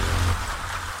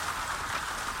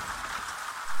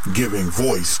 giving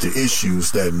voice to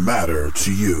issues that matter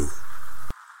to you.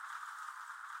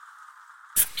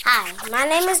 Hi, my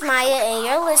name is Maya, and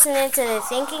you're listening to the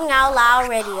Thinking Out Loud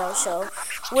radio show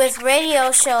with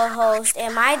radio show host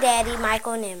and my daddy,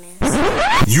 Michael Nimmons.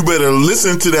 You better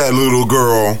listen to that, little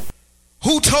girl.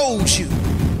 Who told you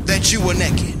that you were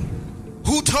naked?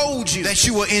 Who told you that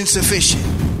you were insufficient?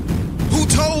 Who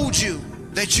told you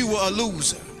that you were a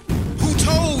loser? Who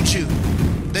told you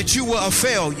that you were a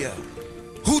failure?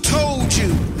 Who told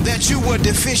you that you were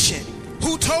deficient?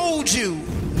 Who told you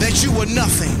that you were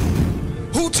nothing?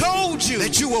 Who told you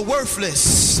that you were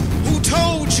worthless? Who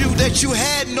told you that you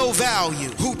had no value?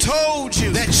 Who told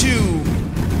you that you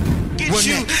were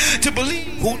naked? To believe?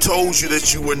 Who Told You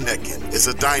That You Were Naked is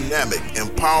a dynamic,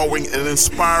 empowering, and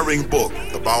inspiring book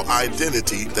about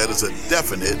identity that is a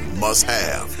definite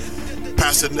must-have.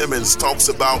 Pastor Nimmons talks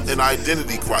about an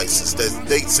identity crisis that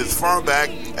dates as far back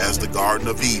as the Garden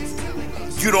of Eden.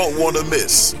 You don't want to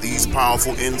miss these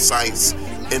powerful insights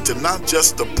into not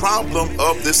just the problem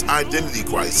of this identity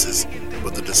crisis,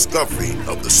 but the discovery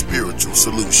of the spiritual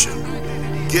solution.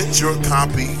 Get your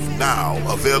copy now,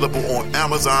 available on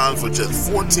Amazon for just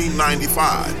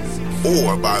 $14.95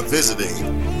 or by visiting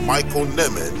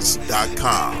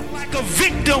michaelnimmons.com. Like a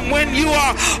victim when you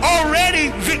are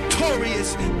already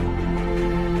victorious.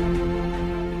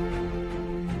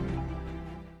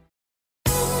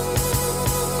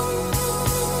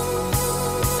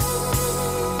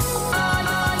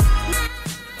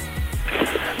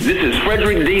 This is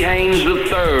Frederick D. Haynes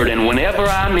III, and whenever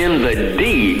I'm in the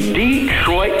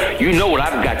Detroit, you know what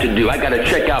I've got to do. I got to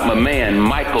check out my man,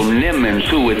 Michael Nimmons,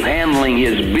 who is handling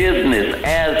his business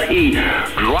as he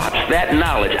drops that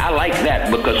knowledge. I like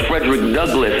that because Frederick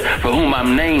Douglass, for whom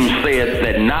I'm named, says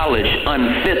that knowledge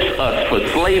unfits us for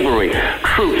slavery.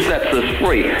 Truth sets us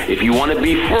free. If you want to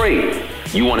be free,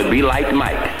 you want to be like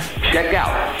Mike. Check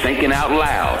out Thinking Out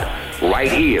Loud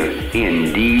right here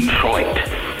in Detroit.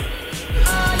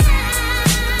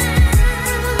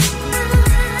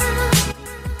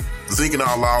 The Thinking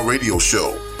Out Loud radio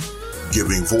show,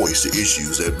 giving voice to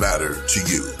issues that matter to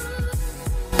you.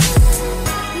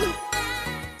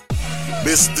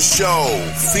 Miss the show,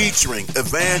 featuring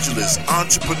evangelist,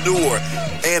 entrepreneur,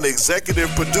 and executive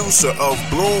producer of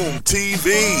Bloom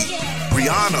TV,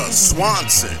 Brianna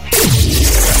Swanson.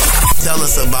 Tell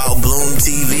us about Bloom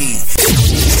TV.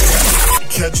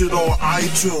 Catch it on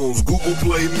iTunes, Google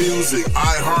Play Music,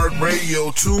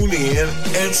 iHeartRadio, TuneIn,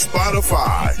 and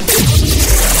Spotify.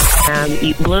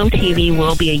 Bloom TV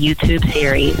will be a YouTube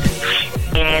series,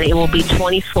 and it will be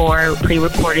 24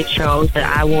 pre-recorded shows that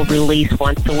I will release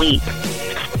once a week.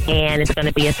 And it's going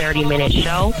to be a 30-minute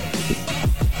show.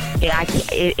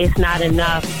 It's not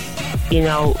enough,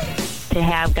 to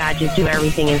have God just do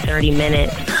everything in 30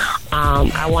 minutes.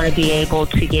 I want to be able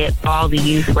to get all the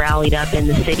youth rallied up in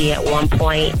the city at one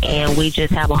point, and we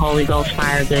just have a Holy Ghost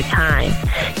fire good time.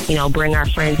 Bring our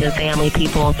friends and family.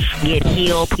 People get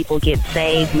healed. People get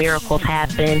saved. Miracles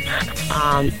happen.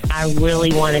 I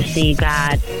really want to see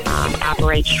God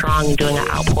operate strong and doing an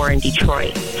outpour in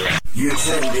Detroit. You're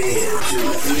tuned in to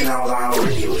the Thinking Out Loud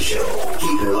radio show.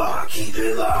 Keep it locked, keep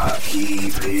it locked,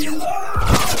 keep it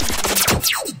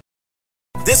locked.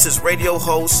 This is radio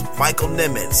host Michael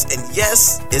Nimmons, and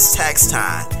yes, it's tax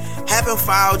time. Haven't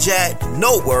filed yet?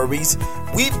 No worries.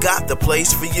 We've got the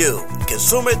place for you.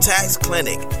 Consumer Tax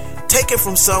Clinic. Take it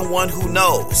from someone who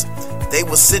knows. They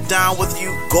will sit down with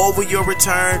you, go over your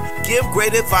return, give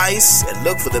great advice, and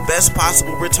look for the best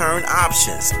possible return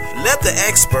options. Let the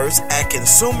experts at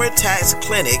Consumer Tax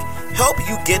Clinic help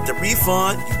you get the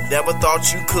refund you never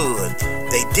thought you could.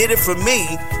 They did it for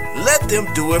me. Let them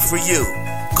do it for you.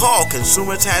 Call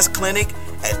Consumer Tax Clinic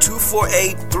at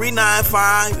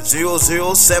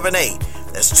 248-395-0078.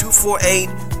 That's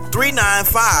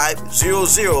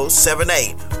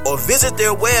 248-395-0078. Or visit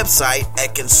their website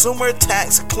at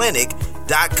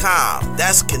consumertaxclinic.com.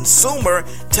 That's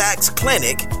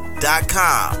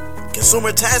consumertaxclinic.com.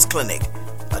 Consumer Tax Clinic,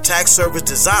 a tax service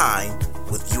designed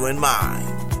with you in mind.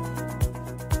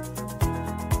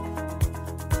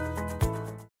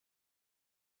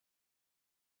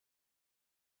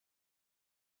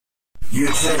 You're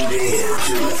tuned in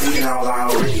to the Thinking Out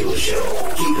Loud radio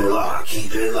show. Keep it locked,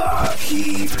 keep it locked,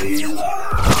 keep it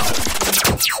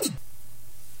locked.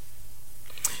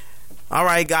 All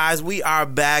right, guys, we are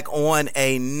back on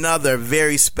another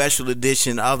very special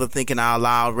edition of the Thinking Out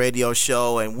Loud radio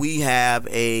show, and we have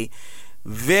a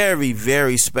very,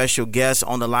 very special guest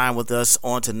on the line with us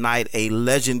on tonight, a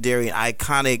legendary,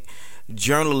 iconic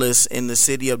journalist in the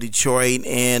city of Detroit,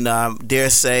 and dare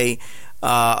say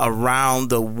around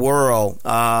the world,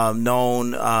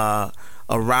 known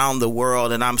around the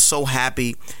world, and I'm so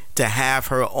happy to have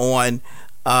her on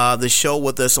the show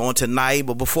with us on tonight.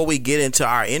 But before we get into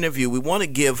our interview, we want to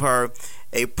give her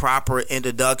a proper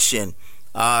introduction.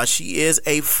 She is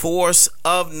a force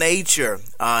of nature,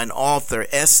 an author,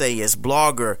 essayist,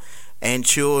 blogger, and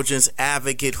children's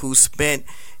advocate who spent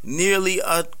nearly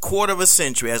a quarter of a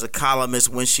century as a columnist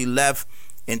when she left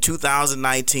in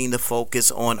 2019 to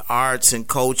focus on arts and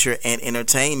culture and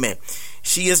entertainment.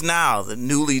 She is now the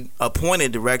newly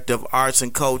appointed Director of Arts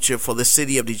and Culture for the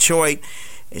city of Detroit,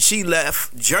 and she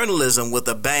left journalism with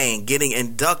a bang, getting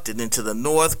inducted into the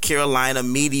North Carolina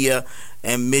Media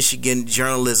and Michigan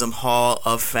Journalism Hall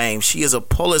of Fame. She is a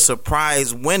Pulitzer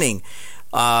Prize winning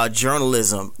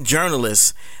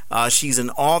journalist. She's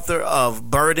an author of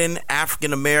Burden,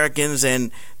 African Americans and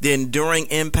the Enduring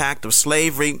Impact of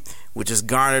Slavery, which has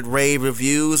garnered rave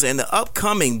reviews, and the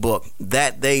upcoming book,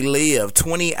 That They Live,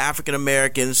 20 African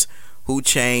Americans Who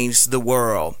Changed the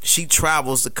World. She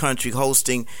travels the country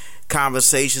hosting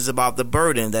conversations about the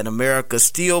burden that America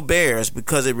still bears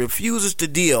because it refuses to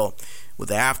deal with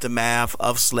the aftermath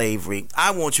of slavery.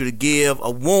 I want you to give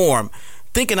a warm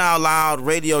Thinking Out Loud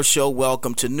radio show.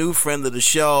 Welcome to new friend of the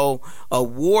show,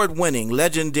 award-winning,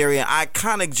 legendary, and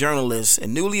iconic journalist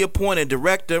and newly appointed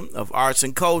director of arts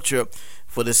and culture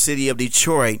for the city of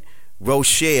Detroit,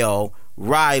 Rochelle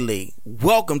Riley.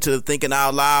 Welcome to the Thinking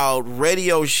Out Loud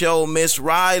radio show, Miss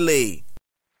Riley.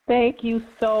 Thank you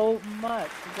so much.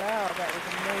 Wow, that was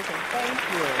amazing.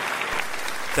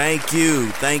 Thank you.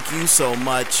 Thank you so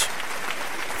much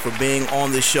for being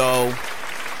on the show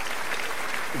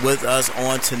with us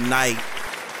on tonight.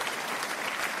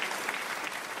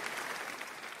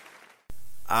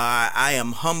 I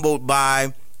am humbled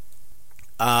by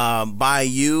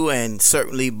you, and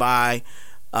certainly by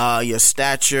your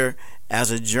stature as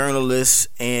a journalist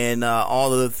and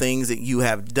all of the things that you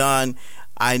have done.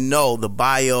 I know the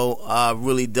bio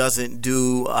really doesn't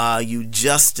do you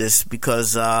justice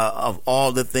because of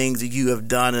all the things that you have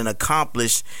done and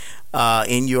accomplished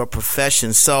in your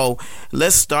profession. So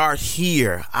let's start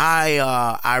here.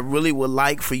 I really would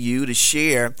like for you to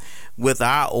share with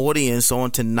our audience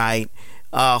on tonight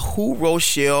who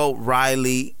Rochelle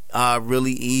Riley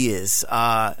really is.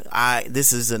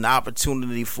 This is an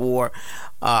opportunity for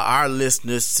our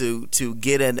listeners to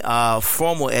get a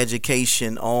formal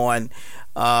education on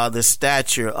the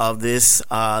stature of this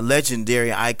legendary,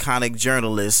 iconic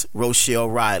journalist, Rochelle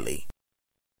Riley.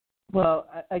 Well,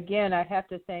 again, I have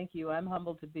to thank you. I'm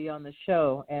humbled to be on the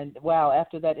show. And wow,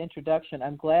 after that introduction,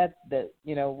 I'm glad that,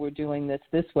 we're doing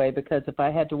this way, because if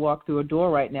I had to walk through a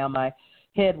door right now, my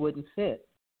head wouldn't fit.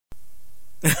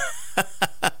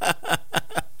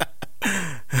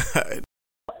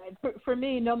 For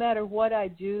me, no matter what I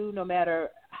do, no matter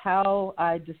how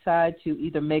I decide to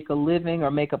either make a living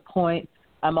or make a point,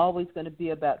 I'm always going to be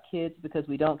about kids, because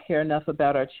we don't care enough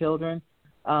about our children.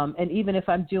 And even if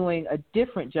I'm doing a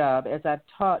different job, as I've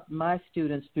taught my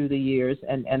students through the years,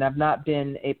 and I've not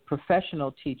been a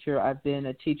professional teacher, I've been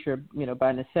a teacher,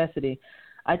 by necessity.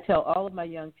 I tell all of my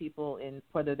young people,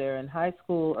 whether they're in high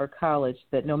school or college,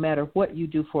 that no matter what you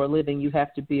do for a living, you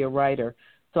have to be a writer.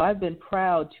 So I've been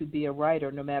proud to be a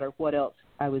writer no matter what else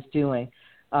I was doing.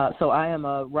 So I am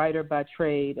a writer by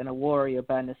trade and a warrior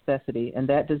by necessity, and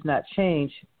that does not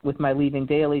change with my leaving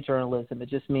daily journalism. It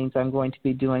just means I'm going to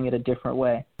be doing it a different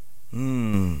way.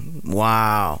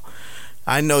 Wow.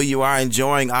 I know you are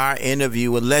enjoying our interview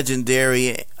with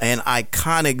legendary and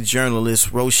iconic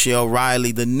journalist Rochelle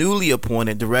Riley, the newly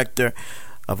appointed director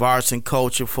of arts and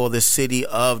culture for the city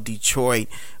of Detroit.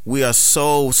 We are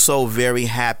so very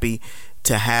happy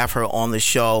to have her on the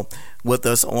show with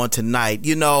us on tonight.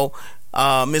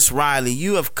 Miss Riley,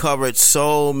 you have covered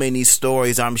so many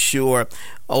stories, I'm sure,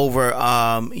 over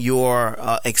your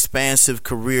expansive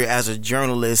career as a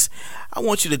journalist. I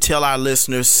want you to tell our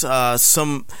listeners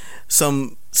some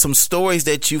stories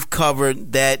that you've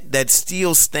covered that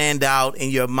still stand out in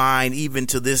your mind even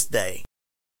to this day.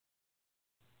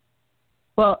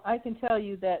 Well, I can tell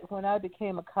you that when I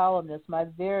became a columnist, my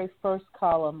very first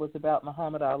column was about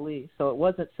Muhammad Ali. So it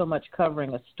wasn't so much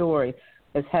covering a story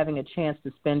as having a chance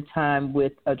to spend time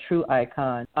with a true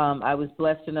icon. I was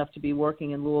blessed enough to be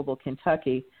working in Louisville,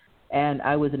 Kentucky, and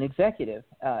I was an executive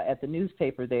at the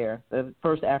newspaper there, the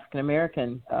first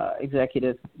African-American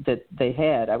executive that they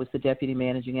had. I was the deputy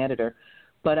managing editor.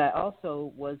 But I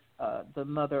also was the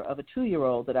mother of a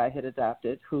 2-year-old that I had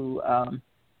adopted who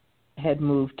had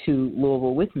moved to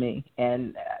Louisville with me.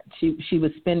 And she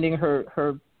was spending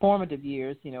her formative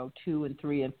years, 2 and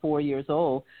 3 and 4 years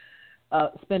old,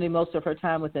 spending most of her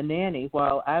time with a nanny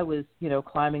while I was,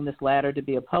 climbing this ladder to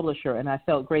be a publisher. And I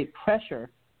felt great pressure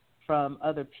from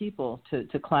other people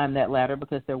to climb that ladder,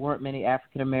 because there weren't many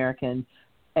African-American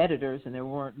editors and there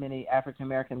weren't many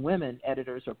African-American women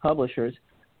editors or publishers.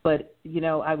 But,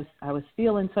 I was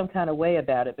feeling some kind of way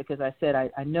about it, because I said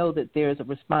I know that there's a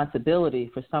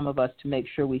responsibility for some of us to make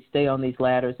sure we stay on these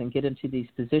ladders and get into these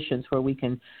positions where we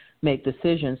can make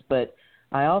decisions. But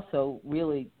I also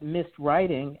really missed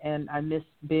writing, and I missed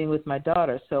being with my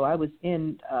daughter. So I was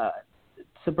in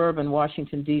suburban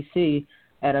Washington, D.C.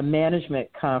 at a management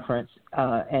conference,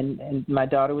 and my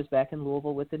daughter was back in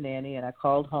Louisville with the nanny, and I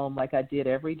called home like I did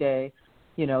every day,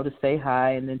 to say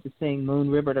hi and then to sing Moon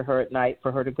River to her at night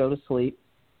for her to go to sleep.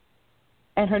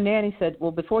 And her nanny said,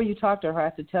 well, before you talk to her, I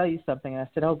have to tell you something. And I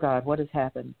said, oh, God, what has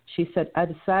happened? She said, I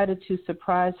decided to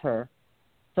surprise her.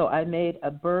 So I made a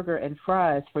burger and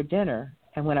fries for dinner.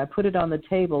 And when I put it on the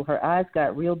table, her eyes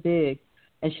got real big.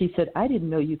 And she said, I didn't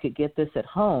know you could get this at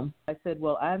home. I said,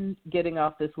 well, I'm getting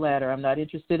off this ladder. I'm not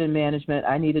interested in management.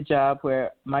 I need a job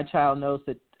where my child knows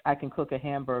that I can cook a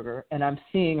hamburger. And I'm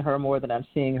seeing her more than I'm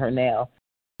seeing her now.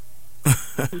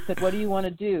 He said, what do you want to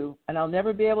do? And I'll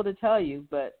never be able to tell you,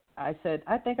 but I said,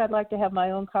 I think I'd like to have my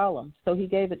own column. So he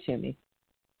gave it to me.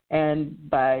 And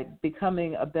by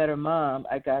becoming a better mom,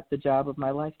 I got the job of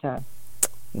my lifetime.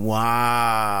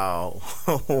 Wow.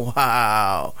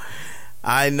 Wow.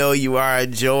 I know you are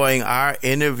enjoying our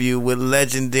interview with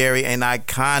legendary and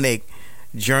iconic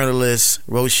journalist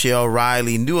Rochelle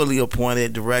Riley, newly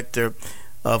appointed Director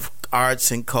of Arts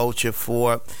and Culture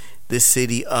for the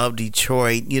city of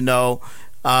Detroit. You know,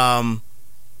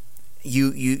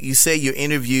 you say you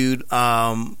interviewed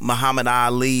Muhammad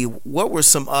Ali. What were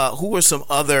some who were some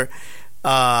other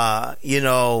iconic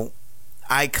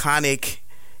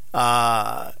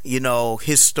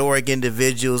historic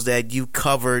individuals that you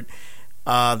covered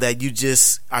that you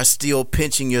just are still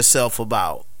pinching yourself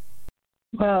about?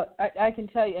 Well, I can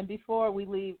tell you, and before we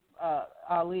leave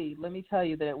Ali, let me tell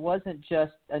you that it wasn't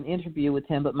just an interview with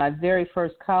him, but my very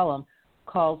first column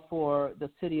called for the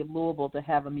city of Louisville to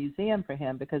have a museum for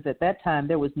him, because at that time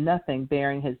there was nothing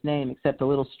bearing his name except a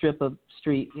little strip of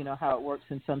street. You know how it works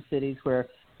in some cities where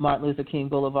Martin Luther King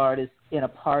Boulevard is in a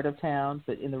part of town,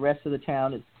 but in the rest of the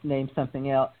town it's named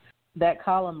something else. That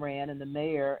column ran, and the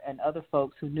mayor and other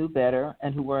folks who knew better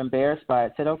and who were embarrassed by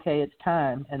it said, okay, it's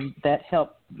time. And that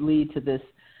helped lead to this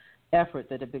effort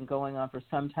that had been going on for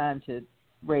some time to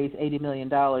raise $80 million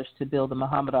to build the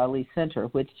Muhammad Ali Center,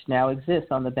 which now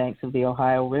exists on the banks of the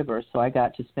Ohio River. So I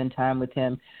got to spend time with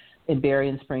him in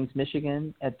Berrien Springs,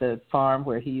 Michigan, at the farm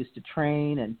where he used to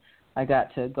train, and I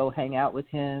got to go hang out with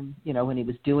him, when he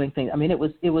was doing things. I mean, it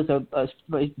was a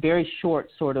very short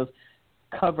sort of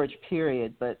coverage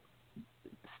period, but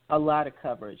a lot of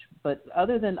coverage. But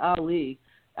other than Ali,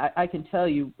 I can tell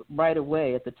you right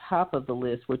away at the top of the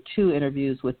list were two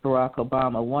interviews with Barack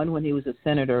Obama, one when he was a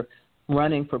senator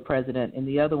running for president, and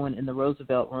the other one in the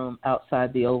Roosevelt Room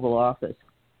outside the Oval Office,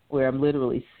 where I'm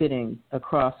literally sitting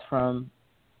across from,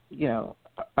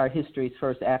 our history's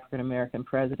first African-American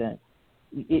president.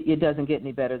 It doesn't get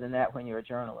any better than that when you're a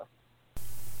journalist.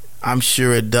 I'm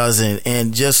sure it doesn't.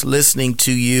 And just listening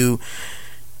to you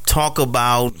talk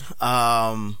about,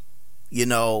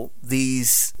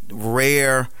 these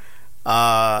rare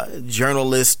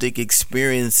journalistic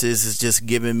experiences is just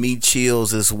giving me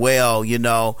chills as well.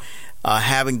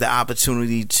 Having the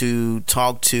opportunity to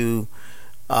talk to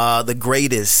the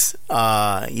greatest,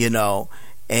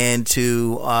 and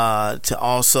to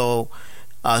also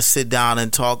sit down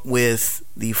and talk with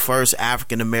the first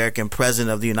African American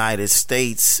president of the United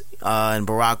States, and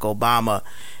Barack Obama,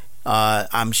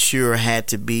 I'm sure had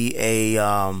to be a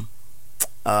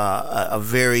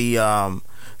very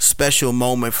special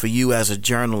moment for you as a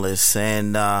journalist,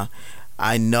 and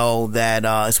I know that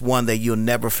it's one that you'll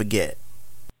never forget.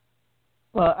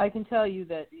 Well, I can tell you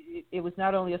that it was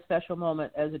not only a special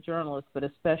moment as a journalist, but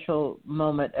a special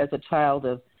moment as a child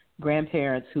of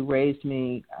grandparents who raised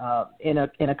me in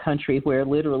a country where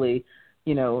literally,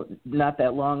 not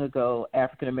that long ago,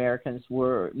 African Americans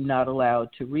were not allowed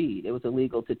to read. It was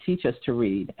illegal to teach us to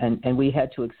read, and we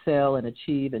had to excel and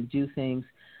achieve and do things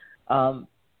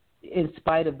in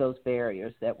spite of those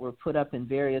barriers that were put up in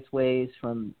various ways,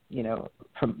 from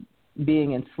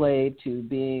being enslaved to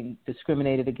being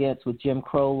discriminated against with Jim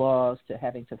Crow laws to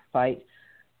having to fight,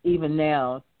 even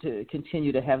now, to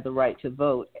continue to have the right to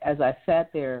vote. As I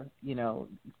sat there,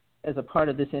 as a part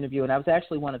of this interview, and I was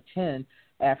actually one of 10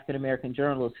 African-American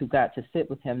journalists who got to sit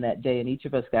with him that day, and each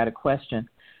of us got a question.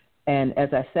 And as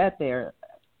I sat there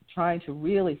trying to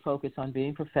really focus on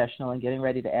being professional and getting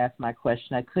ready to ask my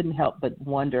question, I couldn't help but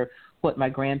wonder what my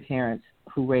grandparents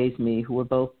who raised me, who were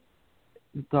both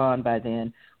gone by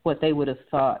then, what they would have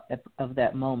thought of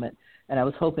that moment. And I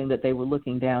was hoping that they were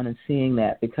looking down and seeing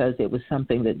that, because it was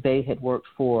something that they had worked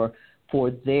for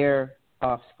their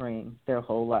offspring their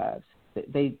whole lives.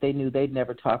 They knew they'd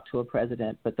never talk to a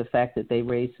president, but the fact that they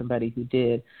raised somebody who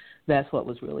did, that's what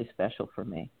was really special for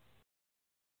me.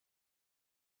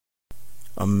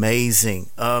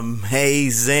 Amazing. I'm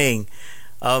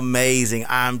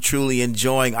truly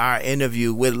enjoying our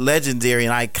interview with legendary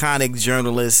and iconic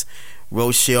journalist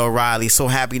Rochelle Riley. So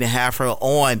happy to have her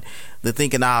on the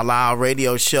Thinking Out Loud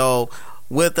radio show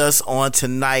with us on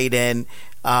tonight. And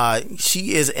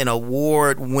she is an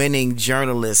award-winning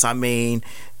journalist. I mean,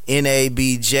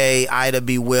 NABJ Ida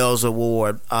B. Wells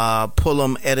Award,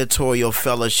 Pullum Editorial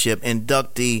Fellowship,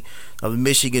 inductee of the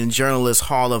Michigan Journalists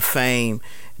Hall of Fame,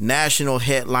 National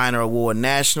Headliner Award,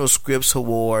 National Scripps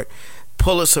Award,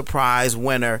 Pulitzer Prize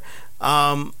winner.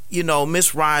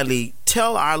 Miss Riley,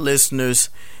 tell our listeners,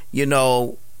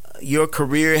 your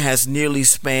career has nearly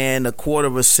spanned a quarter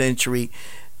of a century.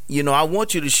 I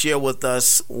want you to share with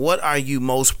us, what are you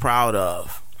most proud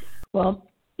of? Well,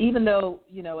 even though,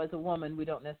 as a woman, we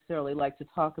don't necessarily like to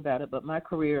talk about it, but my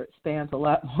career spans a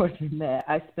lot more than that.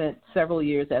 I spent several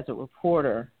years as a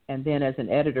reporter and then as an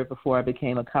editor before I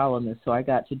became a columnist, so I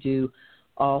got to do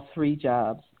all three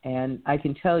jobs. And I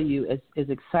can tell you, as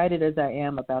excited as I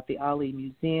am about the Ali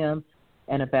Museum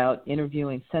and about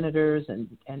interviewing senators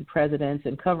and presidents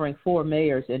and covering 4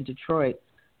 mayors in Detroit,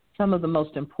 some of the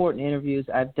most important interviews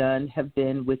I've done have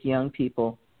been with young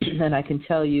people. And I can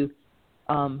tell you,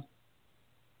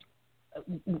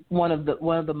 one of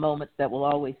the moments that will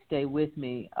always stay with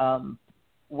me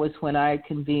was when I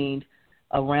convened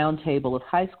a roundtable of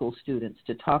high school students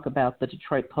to talk about the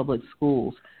Detroit public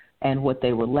schools and what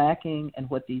they were lacking and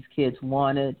what these kids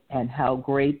wanted and how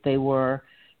great they were.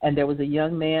 And there was a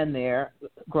young man there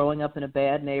growing up in a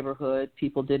bad neighborhood.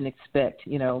 People didn't expect,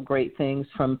 great things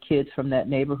from kids from that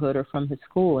neighborhood or from his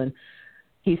school. And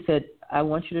he said, I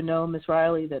want you to know, Miss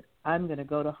Riley, that I'm going to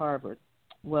go to Harvard.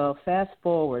 Well, fast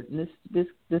forward, and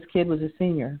this kid was a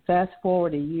senior. Fast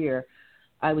forward a year,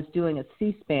 I was doing a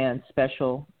C-SPAN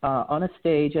special on a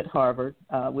stage at Harvard.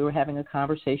 We were having a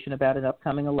conversation about an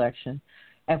upcoming election.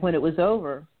 And when it was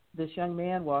over, this young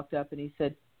man walked up and he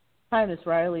said, Hi, Miss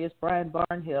Riley, it's Brian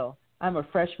Barnhill. I'm a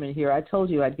freshman here. I told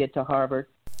you I'd get to Harvard.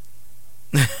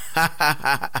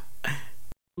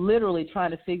 Literally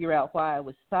trying to figure out why I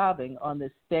was sobbing on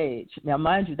this stage. Now,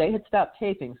 mind you, they had stopped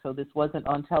taping, so this wasn't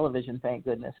on television, thank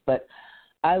goodness. But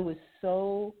I was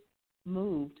so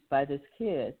moved by this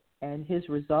kid and his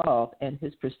resolve and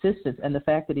his persistence and the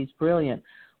fact that he's brilliant.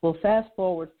 Well, fast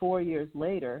forward 4 years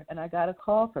later, and I got a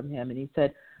call from him, and he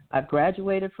said, I've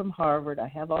graduated from Harvard. I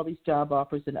have all these job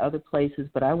offers in other places,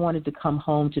 but I wanted to come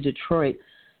home to Detroit,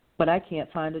 but I can't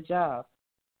find a job.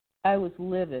 I was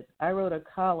livid. I wrote a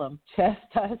column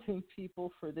chastising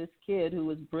people for this kid who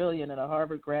was brilliant and a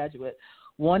Harvard graduate,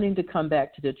 wanting to come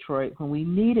back to Detroit when we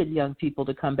needed young people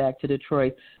to come back to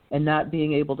Detroit and not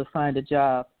being able to find a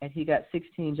job. And he got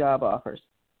 16 job offers.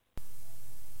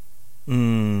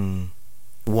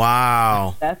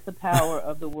 Wow. That's the power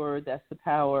of the word. That's the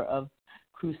power of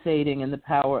crusading and the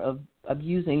power of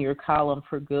using your column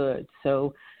for good.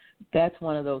 So that's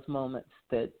one of those moments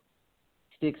that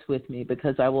sticks with me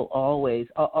because I will always,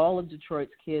 all of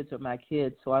Detroit's kids are my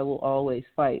kids, so I will always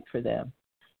fight for them.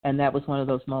 And that was one of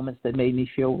those moments that made me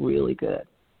feel really good.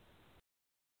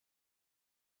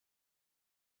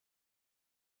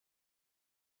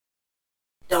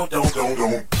 Don't touch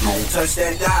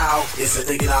that dial. It's a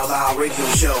Thinking Out Loud radio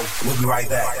show. We'll be right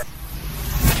back.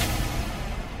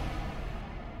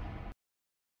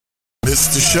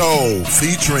 Mr. Show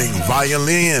featuring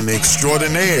violin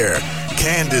extraordinaire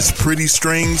Candace Pretty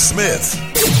String Smith.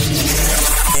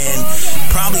 And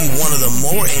probably one of the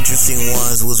more interesting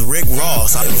ones was Rick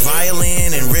Ross.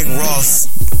 Violin and Rick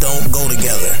Ross don't go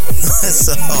together.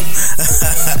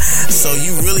 So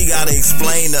you really got to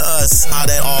explain to us how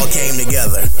that all came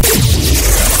together.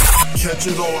 Catch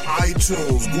it on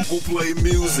iTunes, Google Play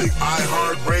Music,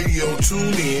 iHeartRadio,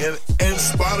 TuneIn, and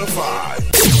Spotify.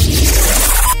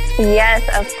 Yes,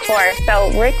 of course.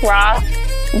 So Rick Ross,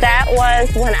 that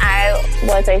was when I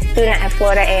was a student at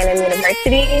Florida A&M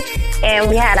University, and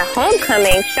we had a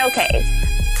homecoming showcase,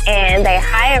 and they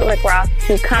hired Rick Ross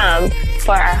to come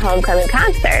for our homecoming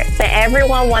concert. And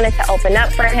everyone wanted to open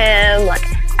up for him. Like,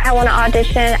 I want to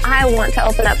audition. I want to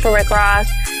open up for Rick Ross.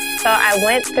 So I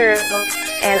went through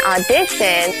an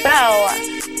audition. So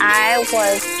I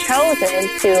was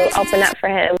chosen to open up for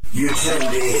him. You're tuned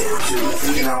in to the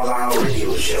Thinking Out Loud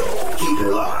radio show. Keep it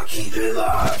locked, keep it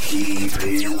locked, keep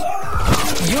it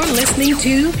locked. You're listening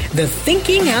to the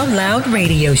Thinking Out Loud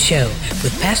radio show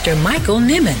with Pastor Michael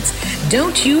Nimmons.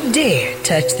 Don't you dare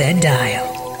touch that dial.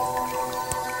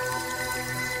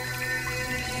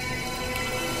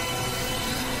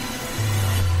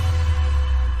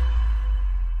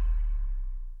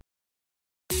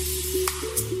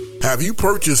 Have you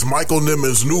purchased Michael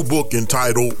Nimmons' new book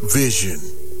entitled Vision?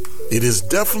 It is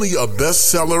definitely a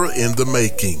bestseller in the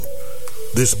making.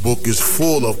 This book is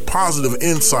full of positive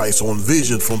insights on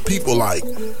vision from people like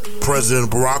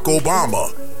President Barack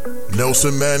Obama,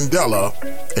 Nelson Mandela,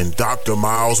 and Dr.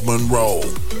 Miles Monroe.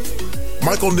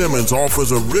 Michael Nimmons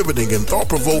offers a riveting and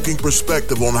thought-provoking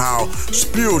perspective on how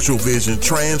spiritual vision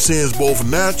transcends both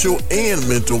natural and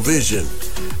mental vision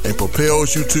and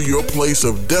propels you to your place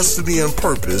of destiny and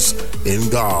purpose in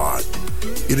God.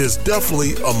 It is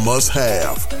definitely a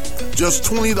must-have. Just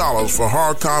 $20 for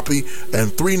hard copy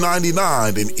and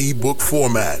 $3.99 in ebook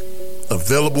format.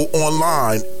 Available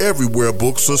online everywhere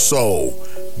books are sold.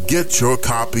 Get your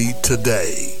copy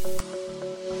today.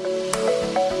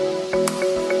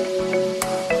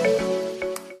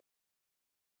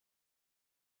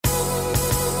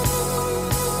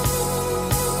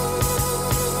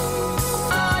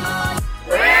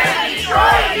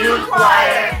 Youth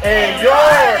Choir, and you're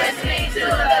listening to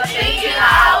the Thinking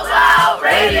Out Loud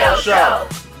Radio Show.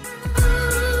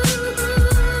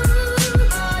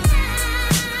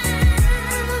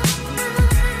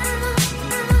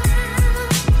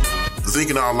 The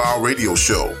Thinking Out Loud Radio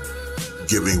Show,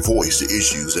 giving voice to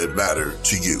issues that matter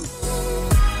to you.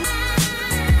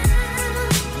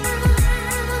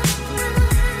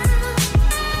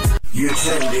 You're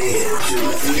tuned in to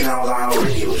the Thinking Out Loud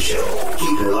Radio Show.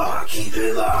 Keep it locked, keep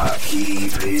it locked,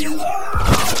 keep it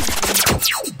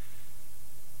locked.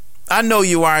 I know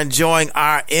you are enjoying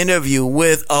our interview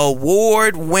with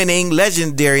award-winning,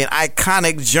 legendary, and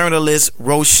iconic journalist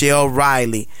Rochelle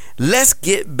Riley. Let's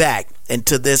get back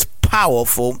into this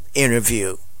powerful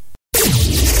interview.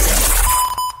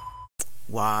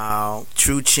 Wow,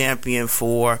 true champion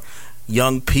for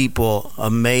young people.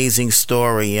 Amazing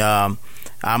story.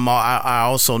 I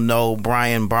also know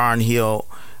Brian Barnhill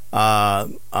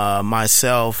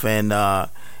myself, and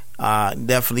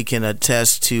definitely can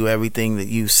attest to everything that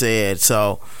you said.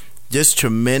 So just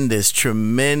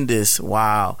tremendous.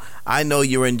 Wow. I know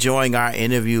you're enjoying our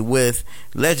interview with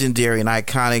legendary and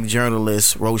iconic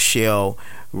journalist Rochelle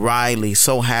Riley.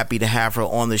 So happy to have her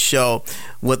on the show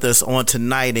with us on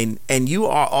tonight. And you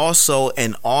are also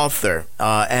an author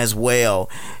as well.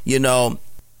 You know,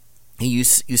 you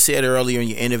said earlier in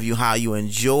your interview how you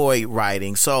enjoy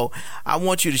writing. So I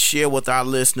want you to share with our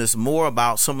listeners more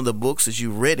about some of the books that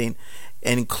you've written,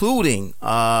 including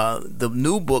the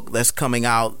new book that's coming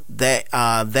out,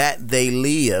 that They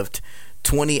Lived,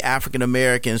 20 African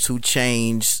Americans Who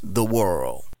Changed the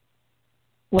World.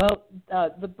 Well,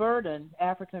 The Burden,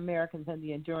 African Americans and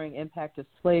the Enduring Impact of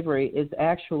Slavery, is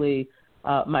actually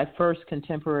my first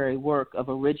contemporary work of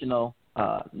original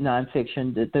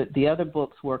nonfiction. The other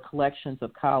books were collections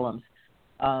of columns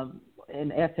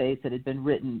and essays that had been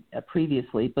written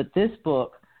previously. But this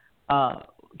book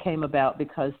came about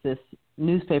because this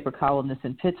newspaper columnist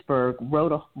in Pittsburgh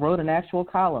wrote an actual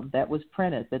column that was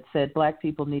printed that said black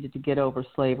people needed to get over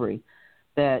slavery,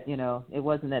 that, you know, it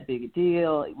wasn't that big a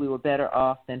deal. We were better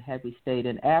off than had we stayed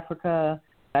in Africa.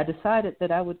 I decided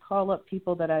that I would call up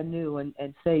people that I knew and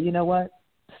say, you know what,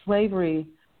 slavery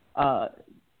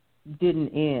didn't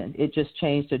end. It just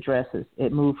changed addresses.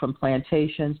 It moved from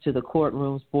plantations to the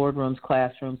courtrooms, boardrooms,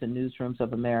 classrooms, and newsrooms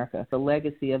of America. The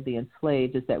legacy of the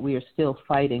enslaved is that we are still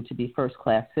fighting to be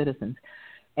first-class citizens.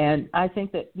 And I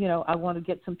think that, you know, I want to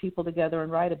get some people together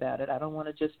and write about it. I don't want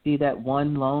to just be that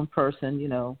one lone person, you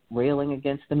know, railing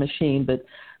against the machine, but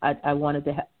I wanted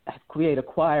to create a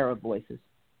choir of voices.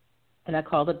 And I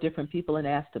called up different people and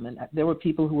asked them. And there were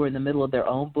people who were in the middle of their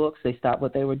own books. They stopped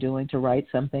what they were doing to write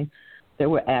something. There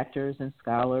were actors and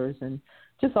scholars and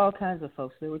just all kinds of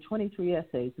folks. There were 23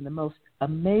 essays, and the most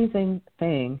amazing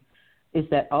thing is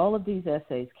that all of these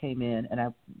essays came in, and I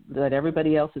let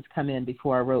everybody else's come in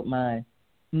before I wrote mine.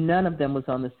 None of them was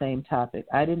on the same topic.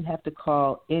 I didn't have to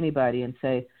call anybody and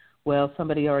say, well,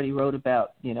 somebody already wrote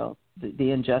about, you know,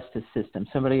 the injustice system.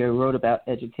 Somebody wrote about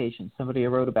education. Somebody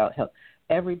wrote about health.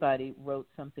 Everybody wrote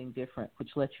something different, which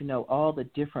lets you know all the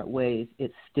different ways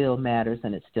it still matters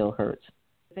and it still hurts.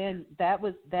 Then that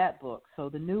was that book. So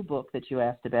the new book that you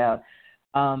asked about,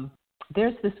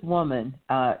 there's this woman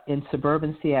in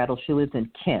suburban Seattle. She lives in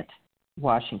Kent,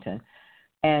 Washington.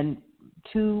 And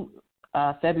 2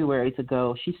 Februaries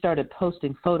ago, she started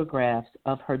posting photographs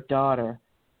of her daughter,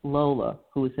 Lola,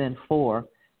 who was then 4,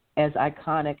 as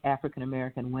iconic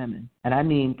African-American women. And I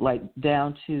mean, like,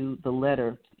 down to the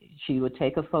letter. She would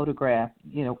take a photograph,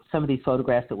 you know, some of these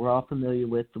photographs that we're all familiar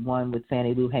with, the one with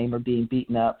Fannie Lou Hamer being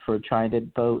beaten up for trying to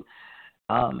vote,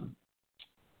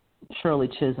 Shirley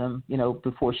Chisholm, you know,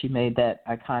 before she made that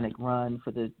iconic run for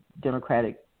the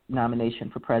Democratic nomination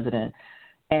for president.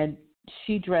 And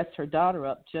she dressed her daughter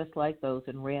up just like those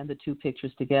and ran the 2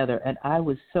 pictures together. And I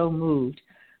was so moved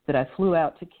that I flew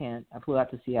out to Kent. I flew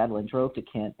out to Seattle and drove to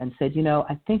Kent and said, you know,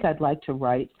 I think I'd like to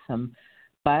write some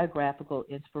biographical,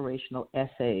 inspirational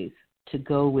essays to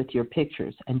go with your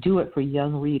pictures and do it for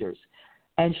young readers.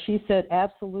 And she said,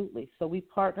 absolutely. So we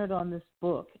partnered on this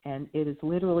book, and it is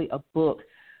literally a book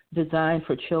designed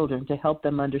for children to help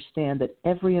them understand that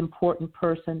every important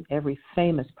person, every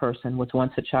famous person was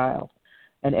once a child.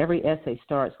 And every essay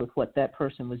starts with what that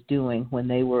person was doing when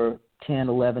they were 10,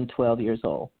 11, 12 years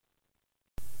old.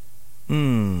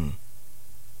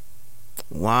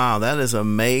 Wow, that is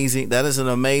amazing. That is an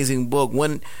amazing book.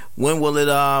 When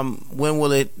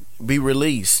will it be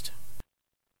released?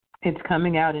 It's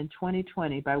coming out in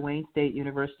 2020 by Wayne State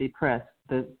University Press,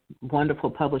 the wonderful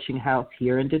publishing house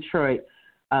here in Detroit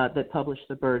that published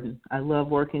The Burden. I love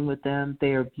working with them.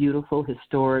 They are beautiful,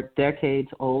 historic,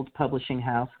 decades-old publishing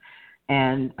house.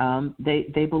 And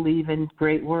they believe in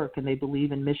great work, and they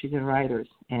believe in Michigan writers.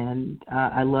 And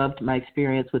I loved my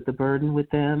experience with The Burden with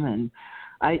them. And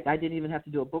I didn't even have to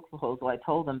do a book proposal. I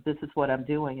told them, this is what I'm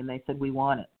doing, and they said, we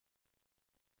want it.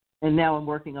 And now I'm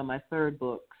working on my third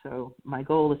book. So my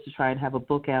goal is to try and have a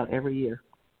book out every year.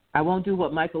 I won't do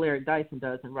what Michael Eric Dyson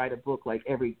does and write a book like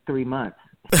every 3 months.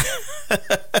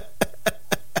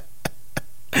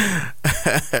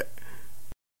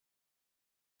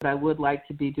 But I would like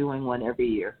to be doing one every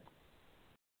year.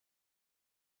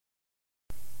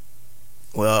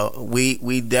 Well,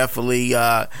 we definitely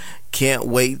can't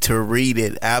wait to read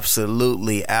it.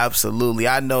 Absolutely, absolutely.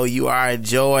 I know you are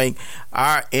enjoying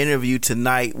our interview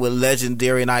tonight with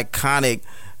legendary and iconic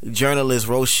journalist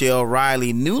Rochelle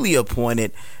Riley, newly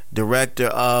appointed Director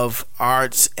of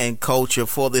Arts and Culture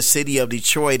for the city of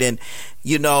Detroit. And,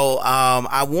 you know,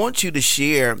 I want you to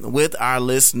share with our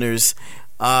listeners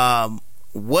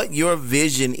what your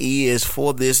vision is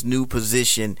for this new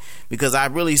position, because I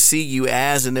really see you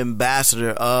as an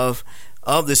ambassador of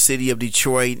the city of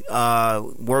Detroit,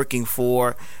 working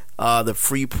for the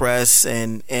Free Press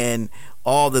and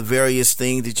all the various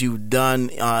things that you've done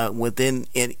within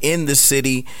in the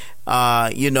city.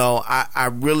 You know,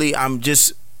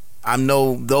 I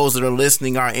know those that are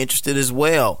listening are interested as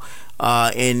well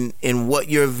in what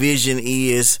your vision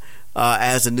is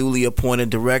as a newly appointed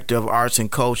Director of Arts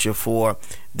and Culture for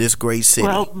this great city.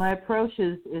 Well, my approach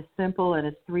is simple, and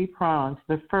it's 3 prongs.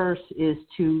 The first is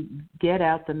to get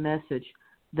out the message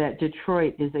that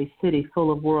Detroit is a city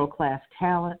full of world-class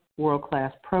talent,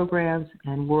 world-class programs,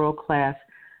 and world-class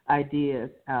ideas.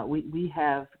 We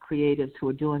have creatives who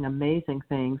are doing amazing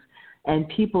things, and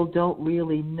people don't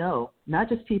really know, not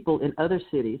just people in other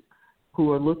cities who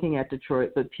are looking at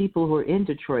Detroit, but people who are in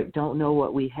Detroit don't know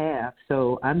what we have.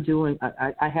 So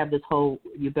I have this whole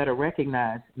You Better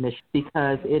Recognize mission,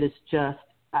 because it is just,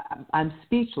 I'm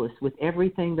speechless with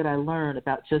everything that I learned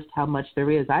about just how much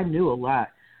there is. I knew a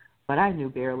lot, but I knew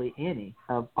barely any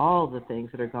of all the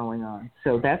things that are going on.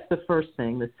 So that's the first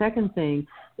thing. The second thing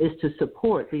is to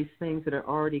support these things that are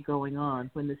already going on.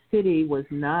 When the city was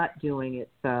not doing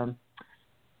its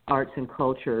arts and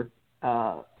culture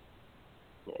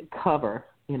cover,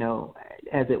 you know,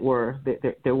 as it were,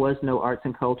 there was no arts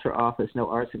and culture office, no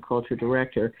arts and culture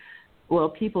director. Well,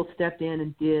 people stepped in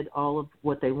and did all of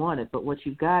what they wanted, but what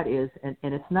you got is, and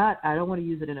it's not, I don't want to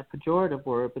use it in a pejorative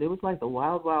word, but it was like the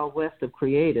wild, wild west of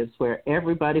creatives, where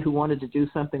everybody who wanted to do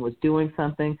something was doing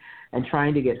something and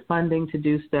trying to get funding to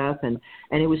do stuff, and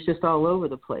it was just all over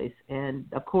the place. And,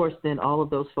 of course, then all of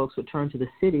those folks would turn to the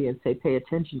city and say, pay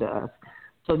attention to us.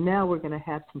 So now we're going to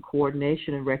have some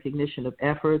coordination and recognition of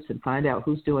efforts and find out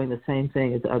who's doing the same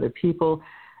thing as other people,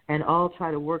 and all try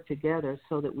to work together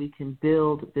so that we can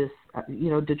build this.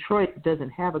 You know, Detroit doesn't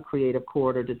have a creative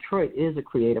corridor. Detroit is a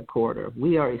creative corridor.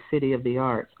 We are a city of the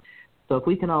arts. So if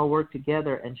we can all work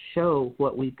together and show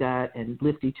what we've got and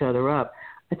lift each other up,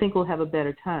 I think we'll have a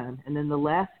better time. And then the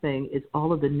last thing is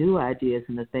all of the new ideas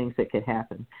and the things that could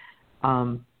happen.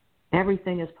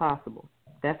 Everything is possible.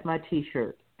 That's my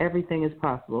T-shirt. Everything is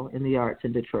possible in the arts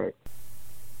in Detroit.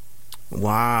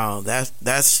 Wow,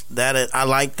 I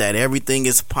like that. Everything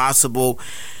is possible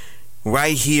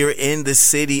right here in the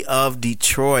city of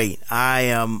Detroit.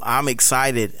 I'm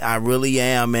excited. I really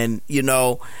am. And you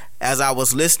know, as I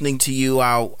was listening to you,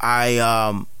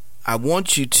 I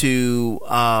want you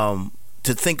to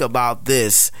think about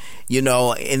this. You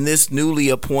know, in this newly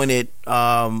appointed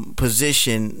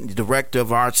position, Director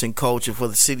of Arts and Culture for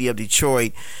the city of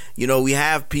Detroit, you know, we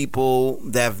have people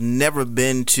that have never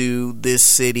been to this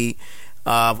city,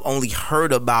 only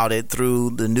heard about it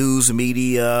through the news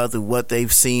media, through what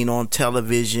they've seen on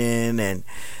television, and,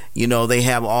 you know, they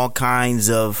have all kinds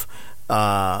of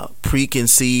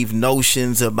preconceived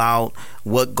notions about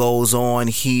what goes on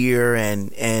here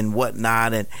and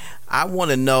whatnot. And I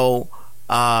want to know,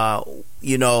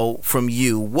 you know, from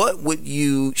you, what would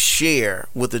you share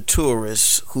with a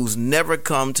tourist who's never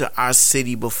come to our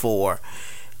city before?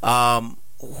 What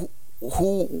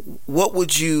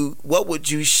would you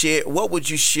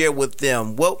share with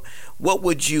them? What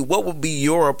would be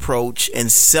your approach in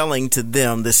selling to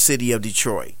them the city of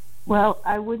Detroit? Well,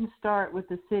 I wouldn't start with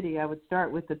the city. I would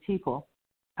start with the people.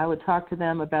 I would talk to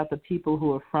them about the people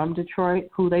who are from Detroit,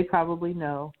 who they probably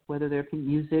know, whether they're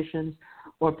musicians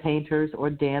or painters or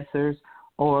dancers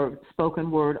or spoken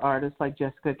word artists like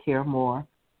Jessica Care Moore.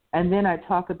 And then I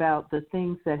talk about the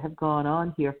things that have gone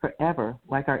on here forever,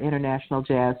 like our International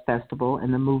Jazz Festival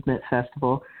and the Movement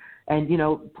Festival. And, you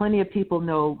know, plenty of people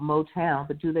know Motown,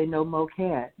 but do they know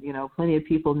MoCAD? You know, plenty of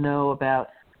people know about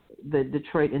the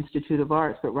Detroit Institute of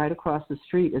Arts, but right across the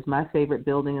street is my favorite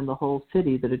building in the whole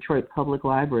city, the Detroit Public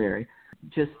Library.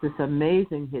 just this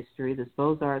amazing history, this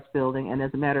Beaux-Arts building. And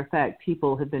as a matter of fact,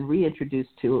 people have been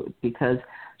reintroduced to it because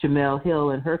Jemele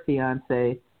Hill and her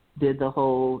fiance did the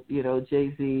whole,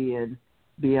 Jay-Z and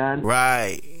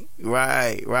Beyonce.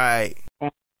 Right.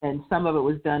 And some of it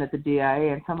was done at the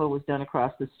DIA, and some of it was done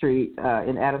across the street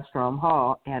in Adam Strom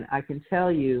Hall. And I can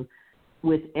tell you,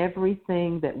 with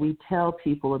everything that we tell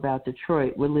people about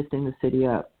Detroit, we're lifting the city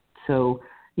up. So,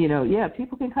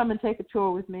 people can come and take a tour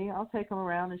with me. I'll take them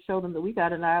around and show them that we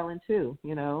got an island too.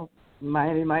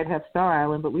 Miami might have Star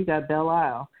Island, but we got Belle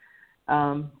Isle.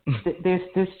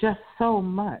 There's just so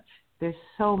much. There's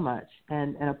so much.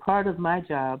 And a part of my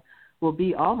job will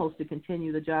be almost to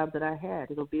continue the job that I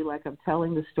had. It'll be like I'm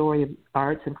telling the story of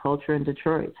arts and culture in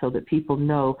Detroit so that people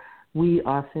know we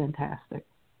are fantastic.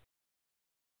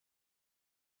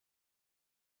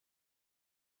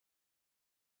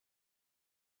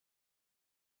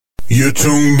 You're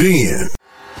tuned in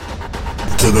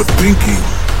to the Thinking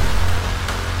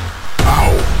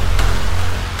Out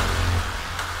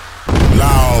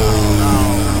Loud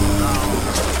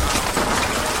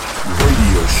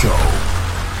radio show,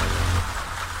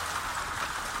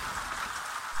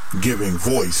 giving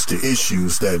voice to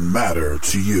issues that matter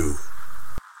to you.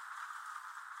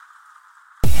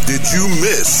 Did you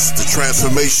miss the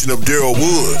transformation of Daryl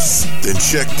Woods? Then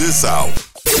check this out.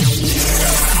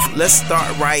 Let's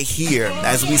start right here.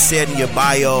 As we said in your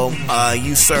bio,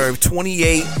 you served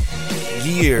 28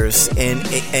 years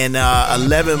and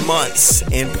 11 months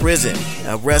in prison,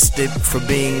 arrested for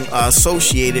being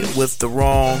associated with the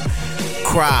wrong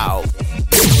crowd.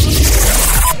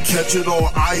 Catch it on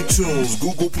iTunes,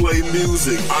 Google Play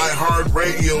Music,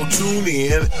 iHeartRadio,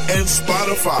 TuneIn, and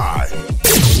Spotify.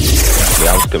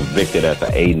 I was convicted as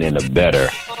an aiding and abettor.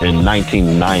 In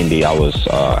 1990, I was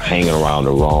hanging around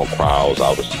the wrong crowds.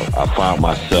 I found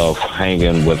myself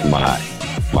hanging with my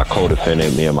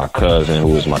co-defendant, me and my cousin, who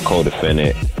was my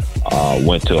co-defendant.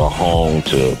 Went to a home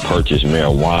to purchase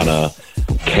marijuana.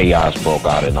 Chaos broke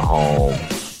out in the home.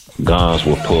 Guns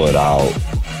were pulled out.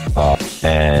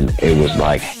 And it was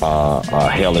like a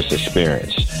hellish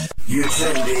experience. You're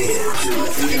tuned in to the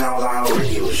Thinking Out Loud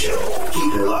radio show.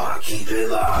 Keep it locked, keep it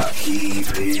locked, keep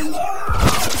it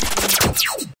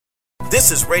locked.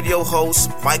 This is radio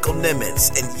host Michael Nimmons,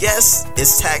 and yes,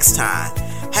 it's tax time.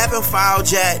 Haven't filed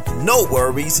yet? No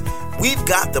worries. We've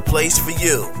got the place for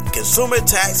you. Consumer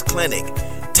Tax Clinic.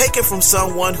 Take it from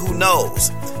someone who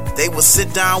knows. They will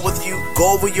sit down with you,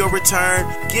 go over your return,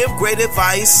 give great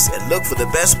advice, and look for the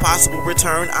best possible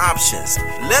return options.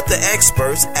 Let the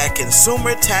experts at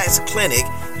Consumer Tax Clinic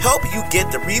help you get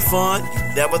the refund you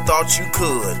never thought you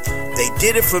could. They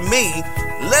did it for me.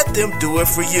 Let them do it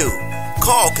for you.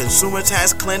 Call Consumer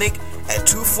Tax Clinic at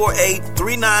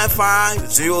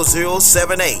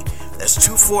 248-395-0078. That's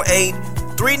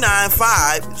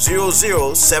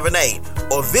 248-395-0078.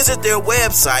 Or visit their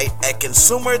website at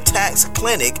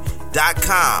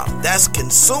consumertaxclinic.com. That's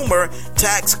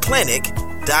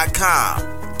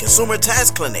consumertaxclinic.com. Consumer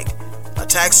Tax Clinic, a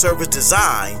tax service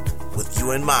designed with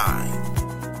you in mind.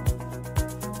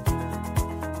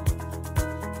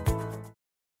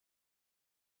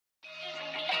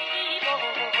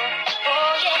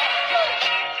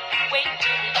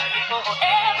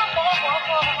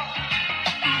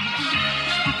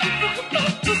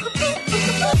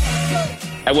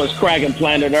 Hey, what's cracking,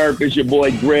 Planet Earth? It's your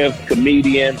boy Griff,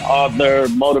 comedian, author,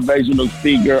 motivational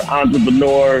speaker,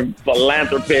 entrepreneur,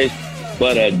 philanthropist,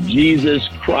 but a Jesus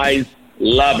Christ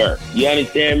lover. You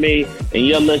understand me? And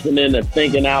you're listening to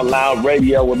Thinking Out Loud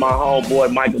Radio with my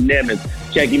homeboy Michael Nimmons.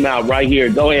 Check him out right here.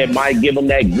 Go ahead, Mike. Give him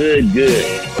that good.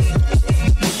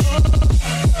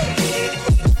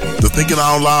 The Thinking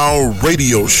Out Loud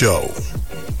radio show,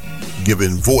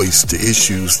 giving voice to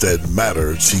issues that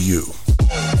matter to you.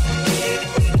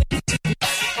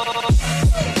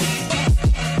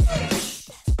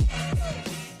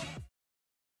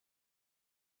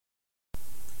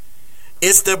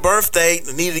 It's their birthday,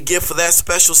 need a gift for that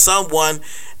special someone,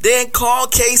 then call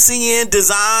KCN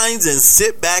Designs and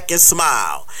sit back and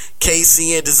smile.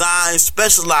 KCN Designs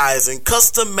specialize in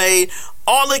custom-made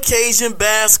all-occasion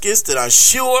baskets that are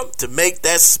sure to make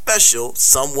that special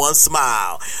someone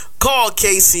smile. Call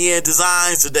KCN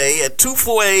Designs today at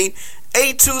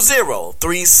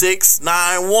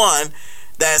 248-820-3691.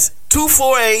 That's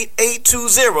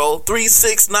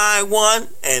 248-820-3691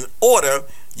 and order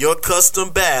your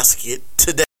custom basket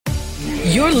today.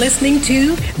 You're listening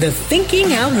to the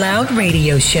Thinking Out Loud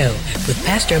radio show with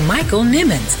Pastor Michael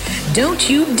Nimmons. Don't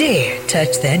you dare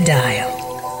touch that dial.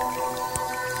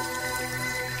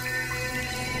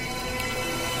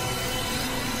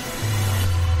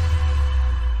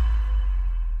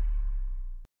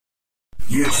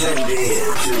 You're tuned in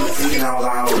to the Thinking Out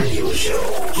Loud radio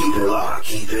show. Keep it locked,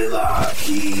 keep it locked,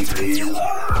 keep it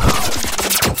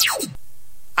locked.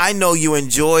 I know you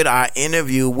enjoyed our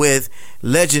interview with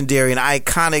legendary and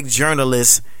iconic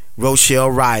journalist Rochelle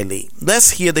Riley.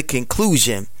 Let's hear the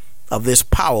conclusion of this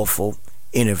powerful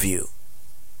interview.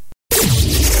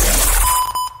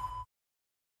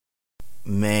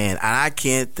 Man, I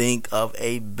can't think of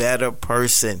a better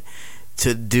person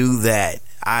to do that.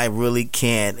 I really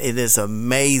can't. It is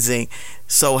amazing.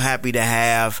 So happy to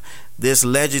have this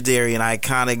legendary and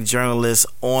iconic journalist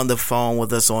on the phone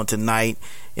with us on tonight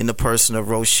in the person of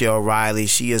Rochelle Riley.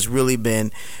 She has really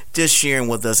been just sharing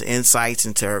with us insights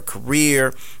into her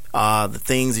career, the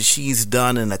things that she's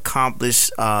done and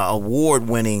accomplished,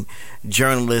 award-winning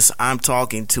journalist. I'm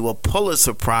talking to a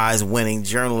Pulitzer Prize-winning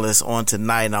journalist on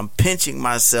tonight, and I'm pinching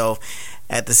myself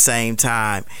at the same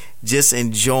time, just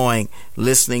enjoying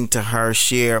listening to her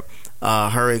share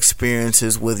her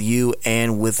experiences with you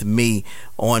and with me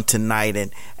on tonight.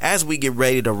 And as we get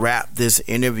ready to wrap this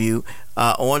interview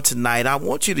on tonight, I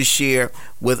want you to share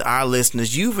with our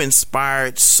listeners. You've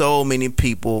inspired so many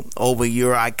people over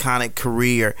your iconic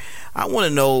career. I want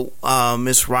to know,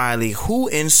 Miss Riley, who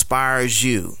inspires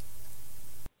you?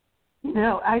 You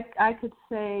know, I could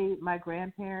say my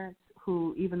grandparents,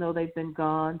 who, even though they've been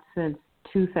gone since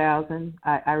 2000,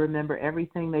 I remember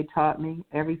everything they taught me.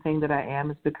 Everything that I am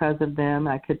is because of them.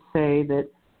 I could say that,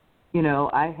 you know,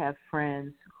 I have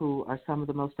friends who are some of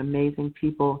the most amazing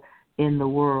people in the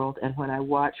world, and when I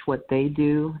watch what they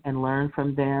do and learn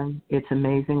from them, it's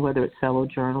amazing, whether it's fellow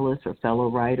journalists or fellow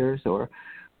writers or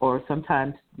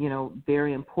sometimes, you know,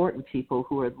 very important people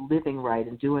who are living right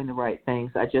and doing the right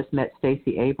things. I just met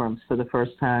Stacey Abrams for the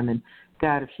first time, and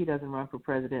God, if she doesn't run for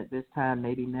president this time,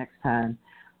 maybe next time.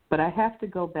 But I have to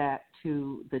go back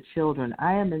to the children.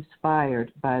 I am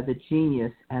inspired by the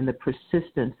genius and the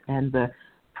persistence and the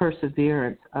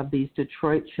perseverance of these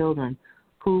Detroit children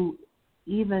who,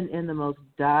 even in the most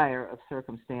dire of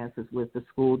circumstances with the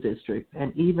school district,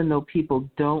 and even though people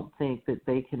don't think that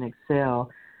they can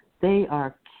excel, they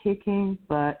are kicking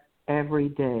butt every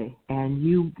day. And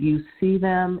you see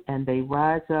them and they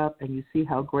rise up and you see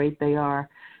how great they are.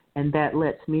 And that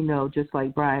lets me know, just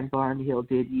like Brian Barnhill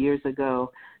did years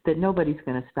ago, that nobody's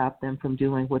going to stop them from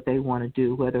doing what they want to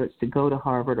do, whether it's to go to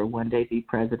Harvard or one day be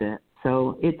president.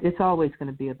 So it's always going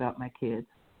to be about my kids.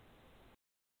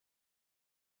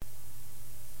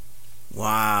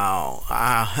 Wow.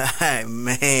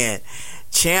 Man.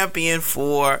 Champion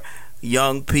for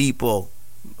young people.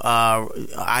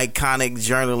 Iconic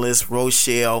journalist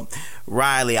Rochelle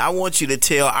Riley. I want you to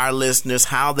tell our listeners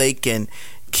how they can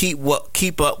keep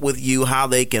up with you, how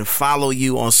they can follow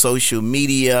you on social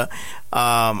media,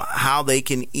 how they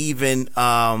can even,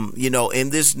 in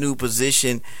this new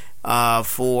position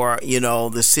for,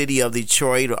 the city of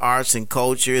Detroit, arts and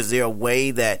culture. Is there a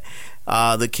way that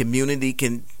the community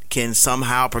can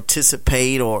somehow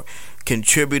participate or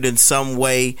contribute in some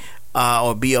way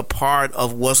or be a part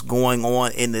of what's going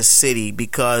on in the city?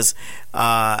 Because,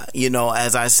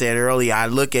 as I said earlier, I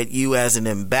look at you as an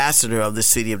ambassador of the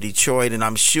city of Detroit, and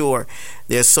I'm sure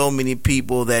there's so many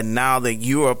people that now that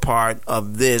you're a part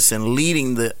of this and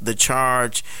leading the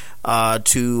charge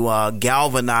to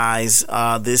galvanize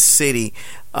this city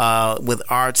with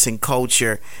arts and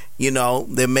culture,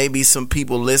 there may be some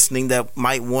people listening that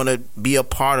might want to be a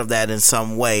part of that in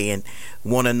some way and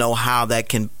want to know how that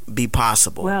can be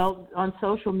possible. Well, on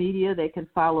social media, they can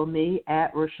follow me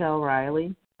at Rochelle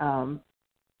Riley.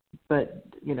 But,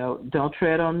 don't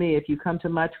tread on me. If you come to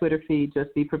my Twitter feed,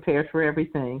 just be prepared for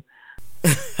everything.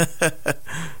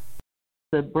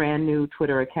 The brand new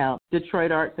Twitter account,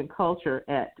 Detroit Arts and Culture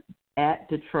at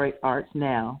Detroit Arts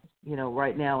Now.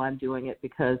 Right now I'm doing it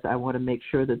because I want to make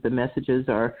sure that the messages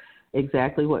are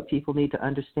exactly what people need to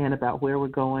understand about where we're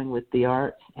going with the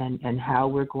arts and how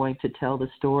we're going to tell the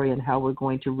story and how we're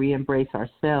going to re-embrace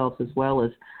ourselves, as well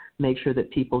as make sure that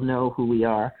people know who we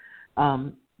are.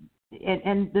 And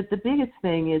the biggest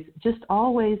thing is just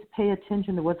always pay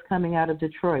attention to what's coming out of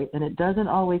Detroit. And it doesn't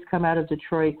always come out of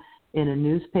Detroit in a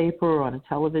newspaper or on a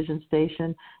television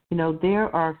station.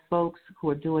 There are folks who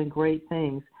are doing great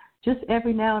things. Just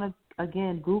every now and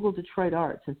again, Google Detroit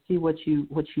Arts and see what you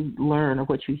learn or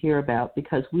what you hear about,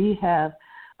 because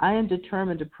I am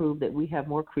determined to prove that we have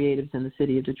more creatives in the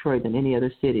city of Detroit than any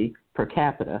other city per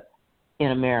capita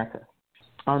in America.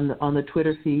 On the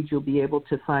Twitter feed, you'll be able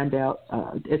to find out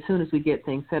as soon as we get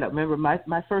things set up. Remember,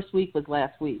 my first week was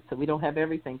last week, so we don't have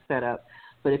everything set up.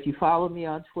 But if you follow me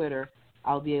on Twitter,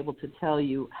 I'll be able to tell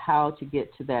you how to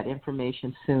get to that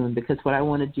information soon, because what I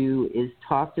want to do is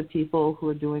talk to people who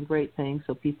are doing great things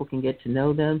so people can get to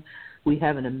know them. We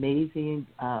have an amazing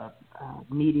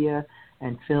media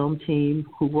and film team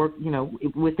who work,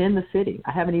 within the city.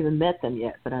 I haven't even met them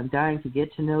yet, but I'm dying to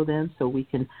get to know them so we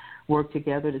can work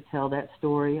together to tell that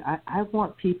story. I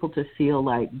want people to feel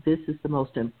like this is the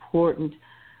most important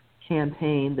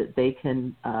campaign that they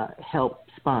can help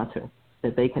sponsor,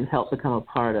 that they can help become a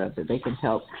part of, that they can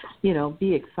help,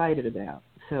 be excited about.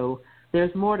 So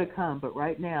there's more to come, but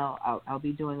right now I'll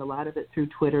be doing a lot of it through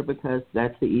Twitter because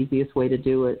that's the easiest way to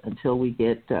do it until we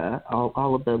get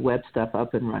all of the web stuff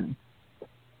up and running.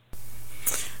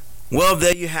 Well,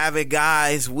 there you have it,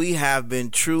 guys. We have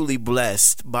been truly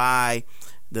blessed by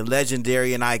the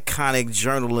legendary and iconic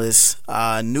journalist,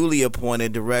 newly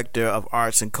appointed Director of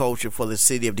Arts and Culture for the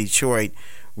City of Detroit,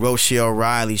 Rochelle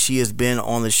Riley. She has been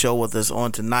on the show with us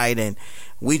on tonight, and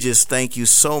we just thank you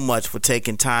so much for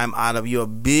taking time out of your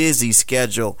busy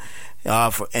schedule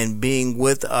and being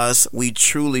with us. We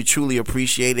truly, truly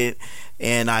appreciate it,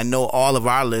 and I know all of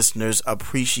our listeners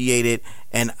appreciate it,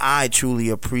 and I truly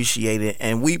appreciate it,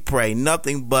 and we pray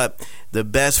nothing but the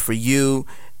best for you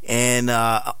and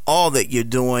all that you're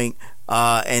doing,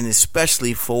 and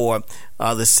especially for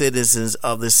the citizens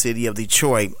of the city of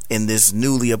Detroit in this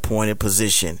newly appointed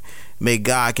position. May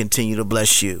God continue to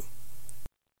bless you.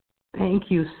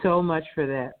 Thank you so much for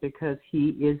that, because he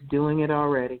is doing it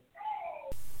already.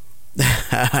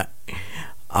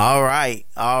 All right.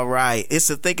 It's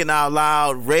the Thinking Out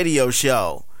Loud radio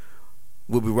show.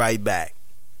 We'll be right back.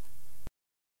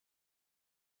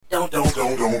 Don't touch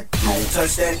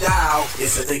that dial.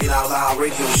 It's the Thinking Out Loud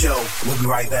radio show. We'll be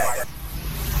right back.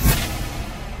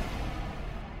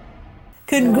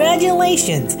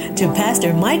 Congratulations to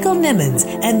Pastor Michael Nimmons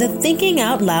and the Thinking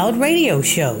Out Loud radio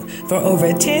show for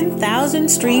over 10,000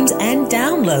 streams and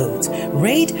downloads.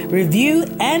 Rate, review,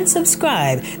 and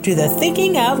subscribe to the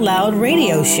Thinking Out Loud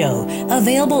radio show.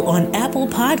 Available on Apple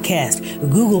Podcast,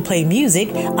 Google Play Music,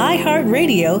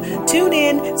 iHeartRadio,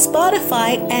 TuneIn,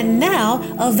 Spotify, and now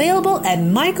available at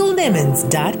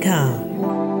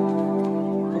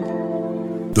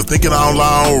michaelnimmons.com. The Thinking Out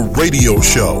Loud radio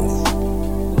show,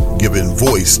 giving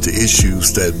voice to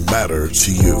issues that matter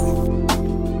to you.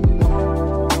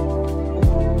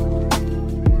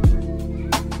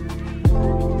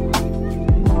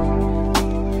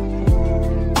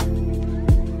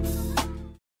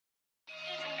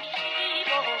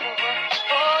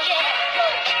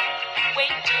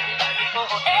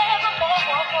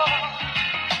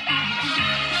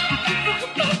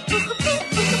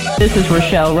 This is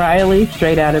Rochelle Riley,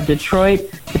 straight out of Detroit.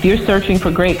 If you're searching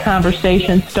for great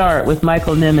conversation, start with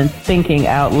Michael Nimmons' Thinking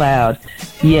Out Loud.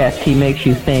 Yes, he makes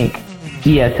you think.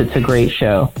 Yes, it's a great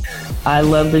show. I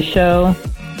love the show.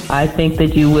 I think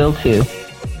that you will too.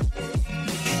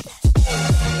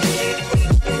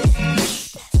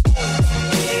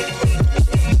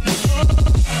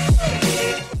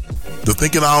 The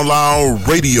Thinking Out Loud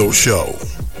radio show,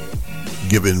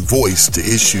 giving voice to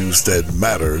issues that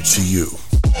matter to you.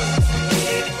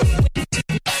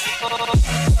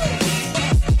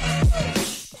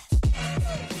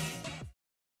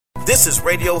 This is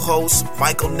radio host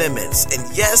Michael Nimmons, and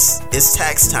yes, it's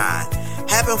tax time.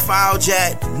 Haven't filed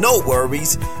yet? No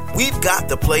worries. We've got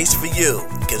the place for you.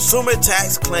 Consumer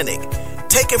Tax Clinic.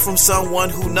 Take it from someone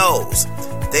who knows.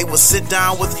 They will sit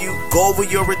down with you, go over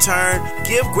your return,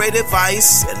 give great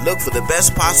advice, and look for the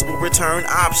best possible return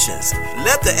options.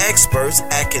 Let the experts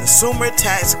at Consumer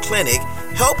Tax Clinic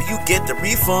help you get the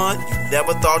refund you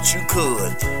never thought you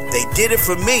could. They did it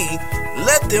for me.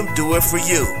 Let them do it for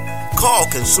you. Call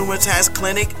Consumer Tax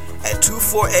Clinic at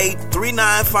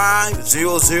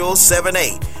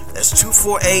 248-395-0078. That's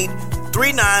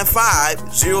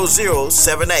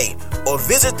 248-395-0078. Or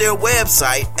visit their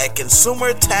website at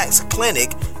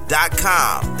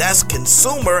consumertaxclinic.com. That's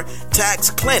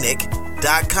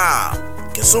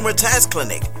consumertaxclinic.com. Consumer Tax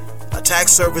Clinic, a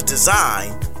tax service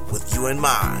designed with you in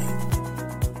mind.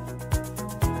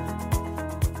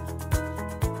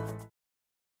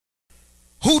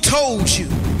 Who told you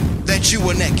that you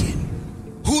were naked?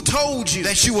 Who told you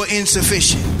that you were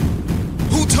insufficient?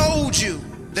 Who told you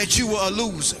that you were a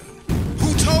loser?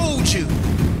 Who told you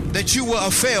that you were a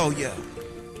failure?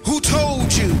 Who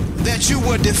told you that you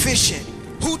were deficient?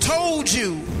 Who told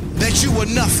you that you were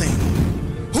nothing?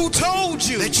 Who told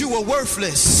you that you were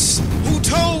worthless? Who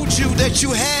told you that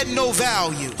you had no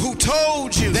value? Who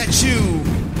told you that you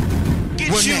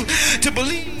to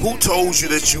believe? Who Told You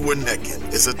That You Were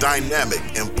Naked is a dynamic,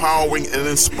 empowering, and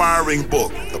inspiring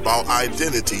book about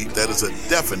identity that is a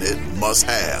definite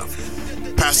must-have.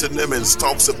 Pastor Nimmons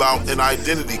talks about an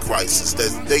identity crisis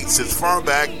that dates as far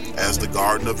back as the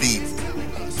Garden of Eden.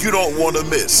 You don't want to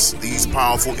miss these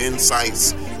powerful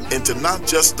insights into not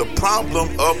just the problem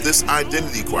of this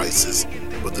identity crisis,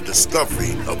 but the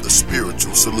discovery of the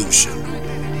spiritual solution.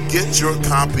 Get your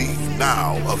copy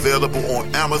now, available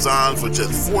on Amazon for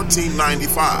just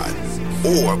 $14.95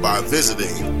 or by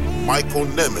visiting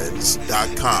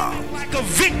michaelnimmons.com. Like a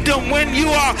victim when you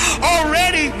are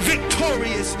already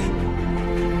victorious.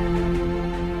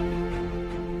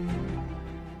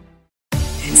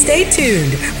 Stay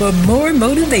tuned for more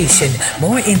motivation,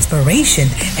 more inspiration,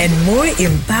 and more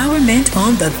empowerment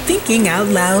on the Thinking Out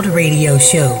Loud radio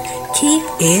show. Keep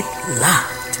it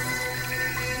locked.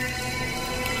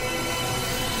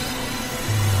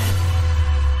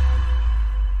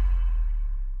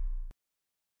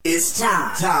 It's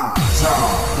time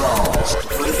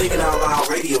for the Thinking Out Loud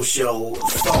radio show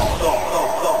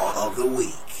thought of the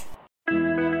week.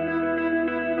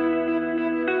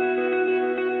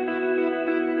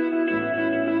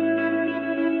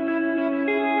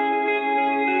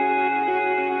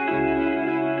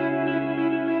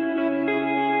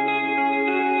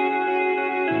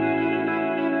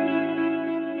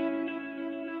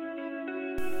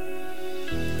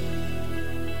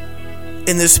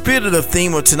 In the spirit of the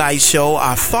theme of tonight's show,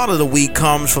 our thought of the week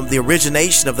comes from the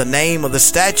origination of the name of the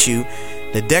statue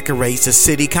that decorates the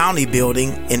city-county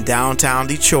building in downtown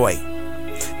Detroit.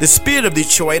 The Spirit of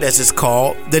Detroit, as it's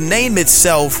called, the name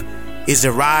itself is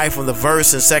derived from the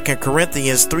verse in 2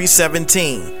 Corinthians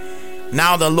 3:17.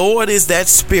 Now the Lord is that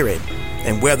Spirit,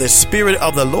 and where the Spirit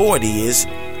of the Lord is,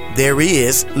 there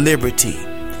is liberty.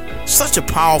 Such a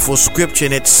powerful scripture,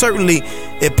 and it certainly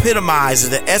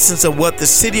epitomizes the essence of what the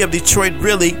city of Detroit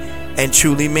really and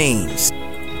truly means.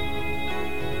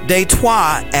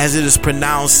 Detroit, as it is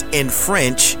pronounced in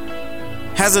French,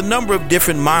 has a number of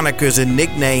different monikers and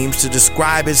nicknames to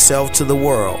describe itself to the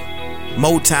world.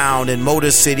 Motown and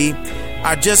Motor City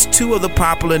are just two of the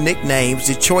popular nicknames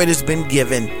Detroit has been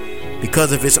given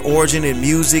because of its origin in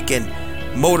music and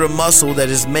motor muscle that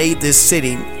has made this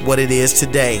city what it is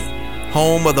today.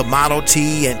 Home of the Model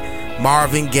T and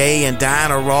Marvin Gaye and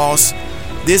Diana Ross,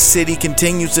 this city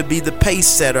continues to be the pace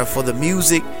setter for the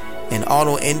music and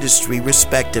auto industry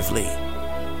respectively.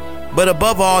 But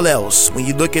above all else, when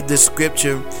you look at this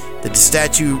scripture that the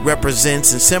statue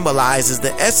represents and symbolizes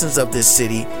the essence of this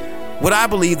city, what I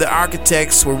believe the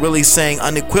architects were really saying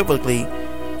unequivocally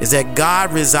is that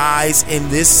God resides in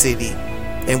this city,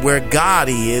 and where God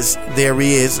is, there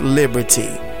is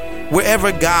liberty.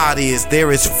 Wherever God is,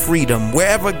 there is freedom.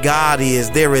 Wherever God is,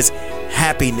 there is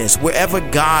happiness. Wherever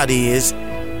God is,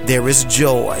 there is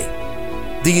joy.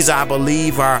 These, I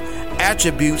believe, are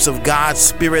attributes of God's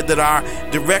Spirit that are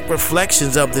direct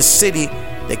reflections of the city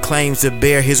that claims to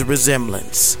bear His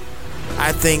resemblance.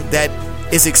 I think that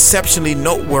it's exceptionally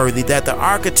noteworthy that the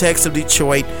architects of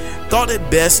Detroit thought it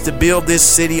best to build this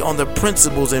city on the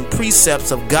principles and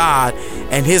precepts of God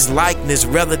and His likeness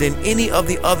rather than any of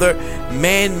the other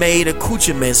man-made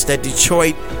accoutrements that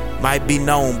Detroit might be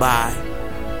known by.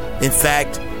 In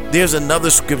fact, there's another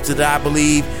scripture that I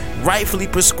believe rightfully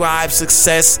prescribes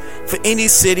success for any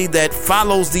city that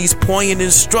follows these poignant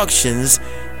instructions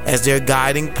as their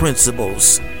guiding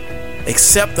principles.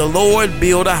 Except the Lord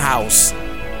build a house,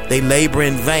 they labor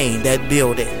in vain that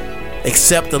build it.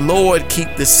 Except the Lord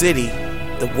keep the city,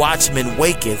 the watchman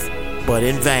waketh, but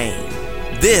in vain.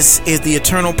 This is the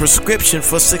eternal prescription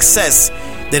for success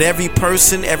that every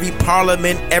person, every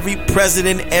parliament, every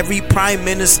president, every prime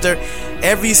minister,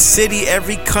 every city,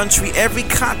 every country, every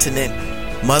continent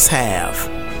must have.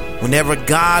 Whenever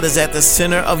God is at the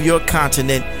center of your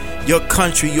continent, your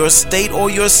country, your state,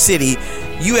 or your city,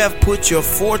 you have put your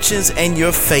fortunes and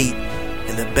your fate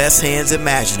in the best hands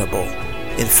imaginable.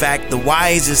 In fact, the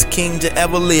wisest king to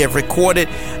ever live recorded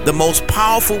the most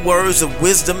powerful words of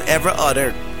wisdom ever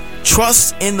uttered.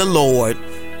 Trust in the Lord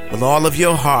with all of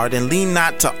your heart and lean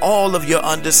not to all of your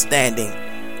understanding,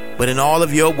 but in all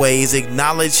of your ways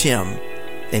acknowledge Him,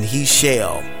 and He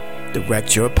shall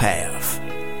direct your path.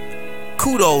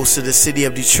 Kudos to the city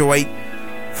of Detroit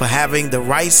for having the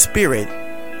right spirit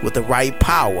with the right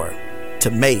power to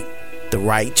make the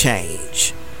right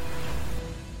change.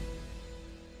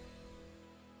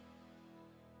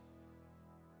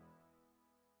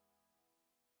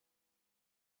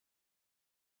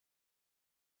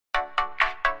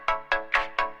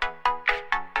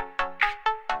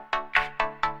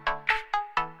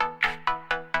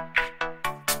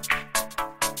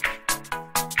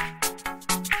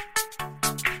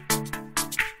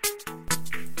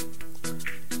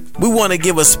 We want to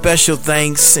give a special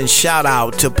thanks and shout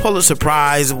out to Pulitzer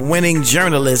Prize winning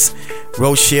journalist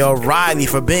Rochelle Riley,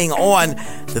 for being on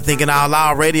the Thinking Out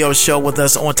Loud radio show with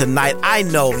us on tonight. I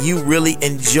know you really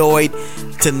enjoyed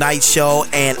tonight's show,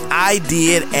 and I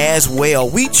did as well.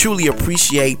 We truly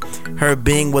appreciate her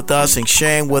being with us and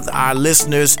sharing with our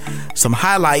listeners some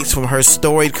highlights from her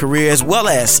storied career, as well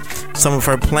as some of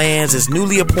her plans as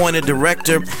newly appointed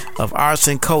Director of Arts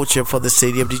and Culture for the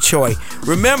city of Detroit.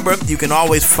 Remember, you can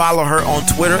always follow her on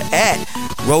Twitter at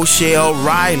Rochelle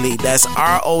Riley. That's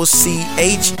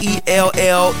ROCHELLERILEY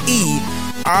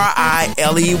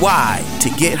to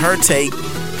get her take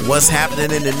what's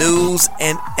happening in the news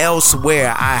and elsewhere.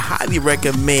 I highly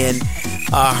recommend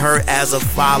her as a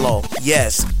follow.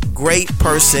 Yes, great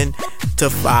person to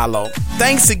follow.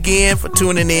 Thanks again for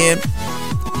tuning in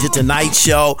to tonight's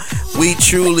show. We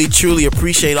truly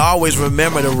appreciate. Always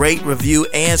remember to rate, review,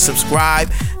 and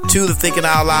subscribe to the Thinking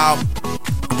Out Loud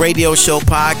radio show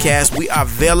podcast. We are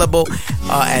available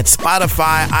at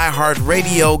Spotify,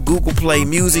 iHeartRadio, Google Play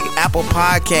Music, Apple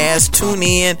Podcasts,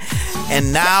 TuneIn,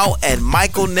 and now at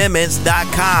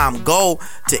MichaelNimmons.com. Go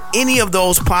to any of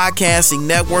those podcasting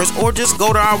networks or just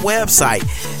go to our website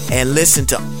and listen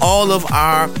to all of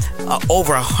our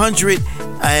over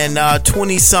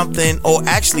 120 something, or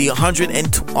actually 100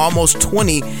 and almost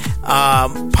 20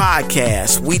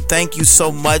 podcasts. We thank you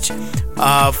so much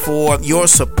for your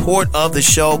support of the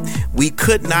show. We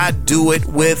could not do it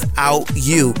without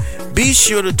you. Be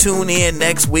sure to tune in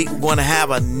next week. We're going to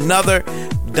have another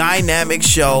dynamic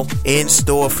show in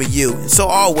store for you. And so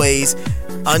always,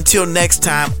 until next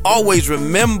time, always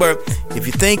remember, if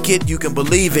you think it, you can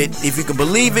believe it. If you can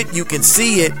believe it, you can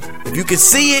see it. If you can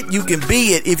see it, you can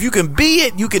be it. If you can be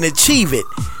it, you can achieve it.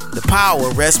 The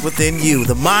power rests within you.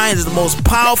 The mind is the most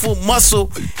powerful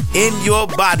muscle in your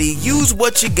body. Use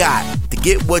what you got to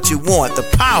get what you want. The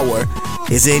power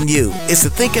is in you. It's the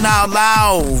Thinking Out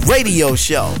Loud radio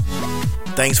show.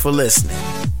 Thanks for listening.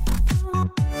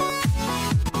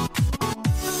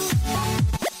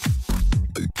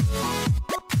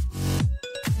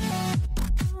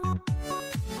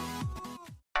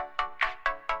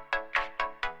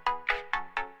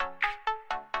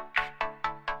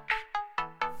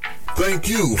 Thank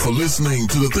you for listening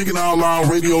to the Thinking Out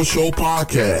Loud Radio Show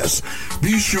podcast.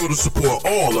 Be sure to support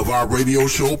all of our radio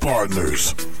show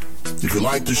partners. If you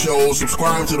like the show,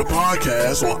 subscribe to the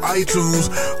podcast on iTunes,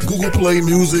 Google Play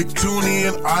Music,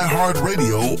 TuneIn,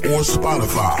 iHeartRadio, or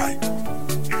Spotify.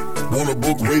 Want to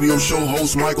book radio show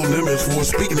host Michael Nimmons for a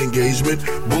speaking engagement,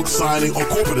 book signing, or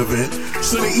corporate event?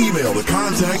 Send an email to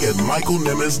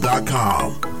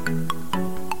contact@michaelnimmons.com.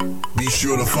 Be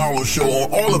sure to follow the show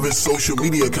on all of its social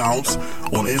media accounts,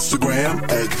 on Instagram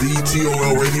at The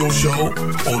TOL Radio Show,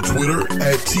 on Twitter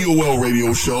at TOL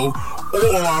Radio Show,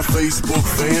 or on our Facebook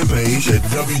fan page at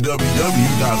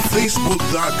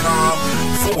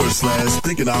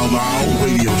www.facebook.com/Thinking Out Loud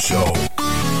Radio Show.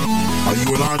 Are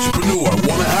you an entrepreneur? Want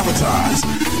to advertise?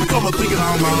 Become a Thinking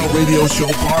Out Loud Radio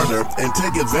Show partner and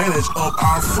take advantage of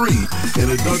our free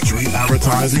introductory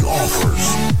advertising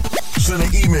offers. Send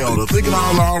an email to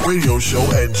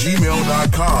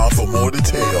thinkingoutloudradioshow@gmail.com for more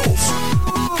details.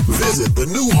 Visit the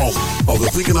new home of the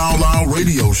Thinking Out Loud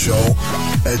Radio Show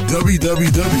at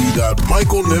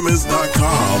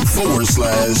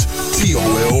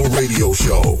www.michaelnimmons.com/TOL Radio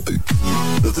Show.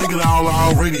 The Thinking Out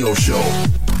Loud Radio Show,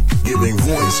 giving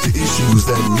voice to issues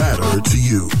that matter to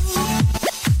you.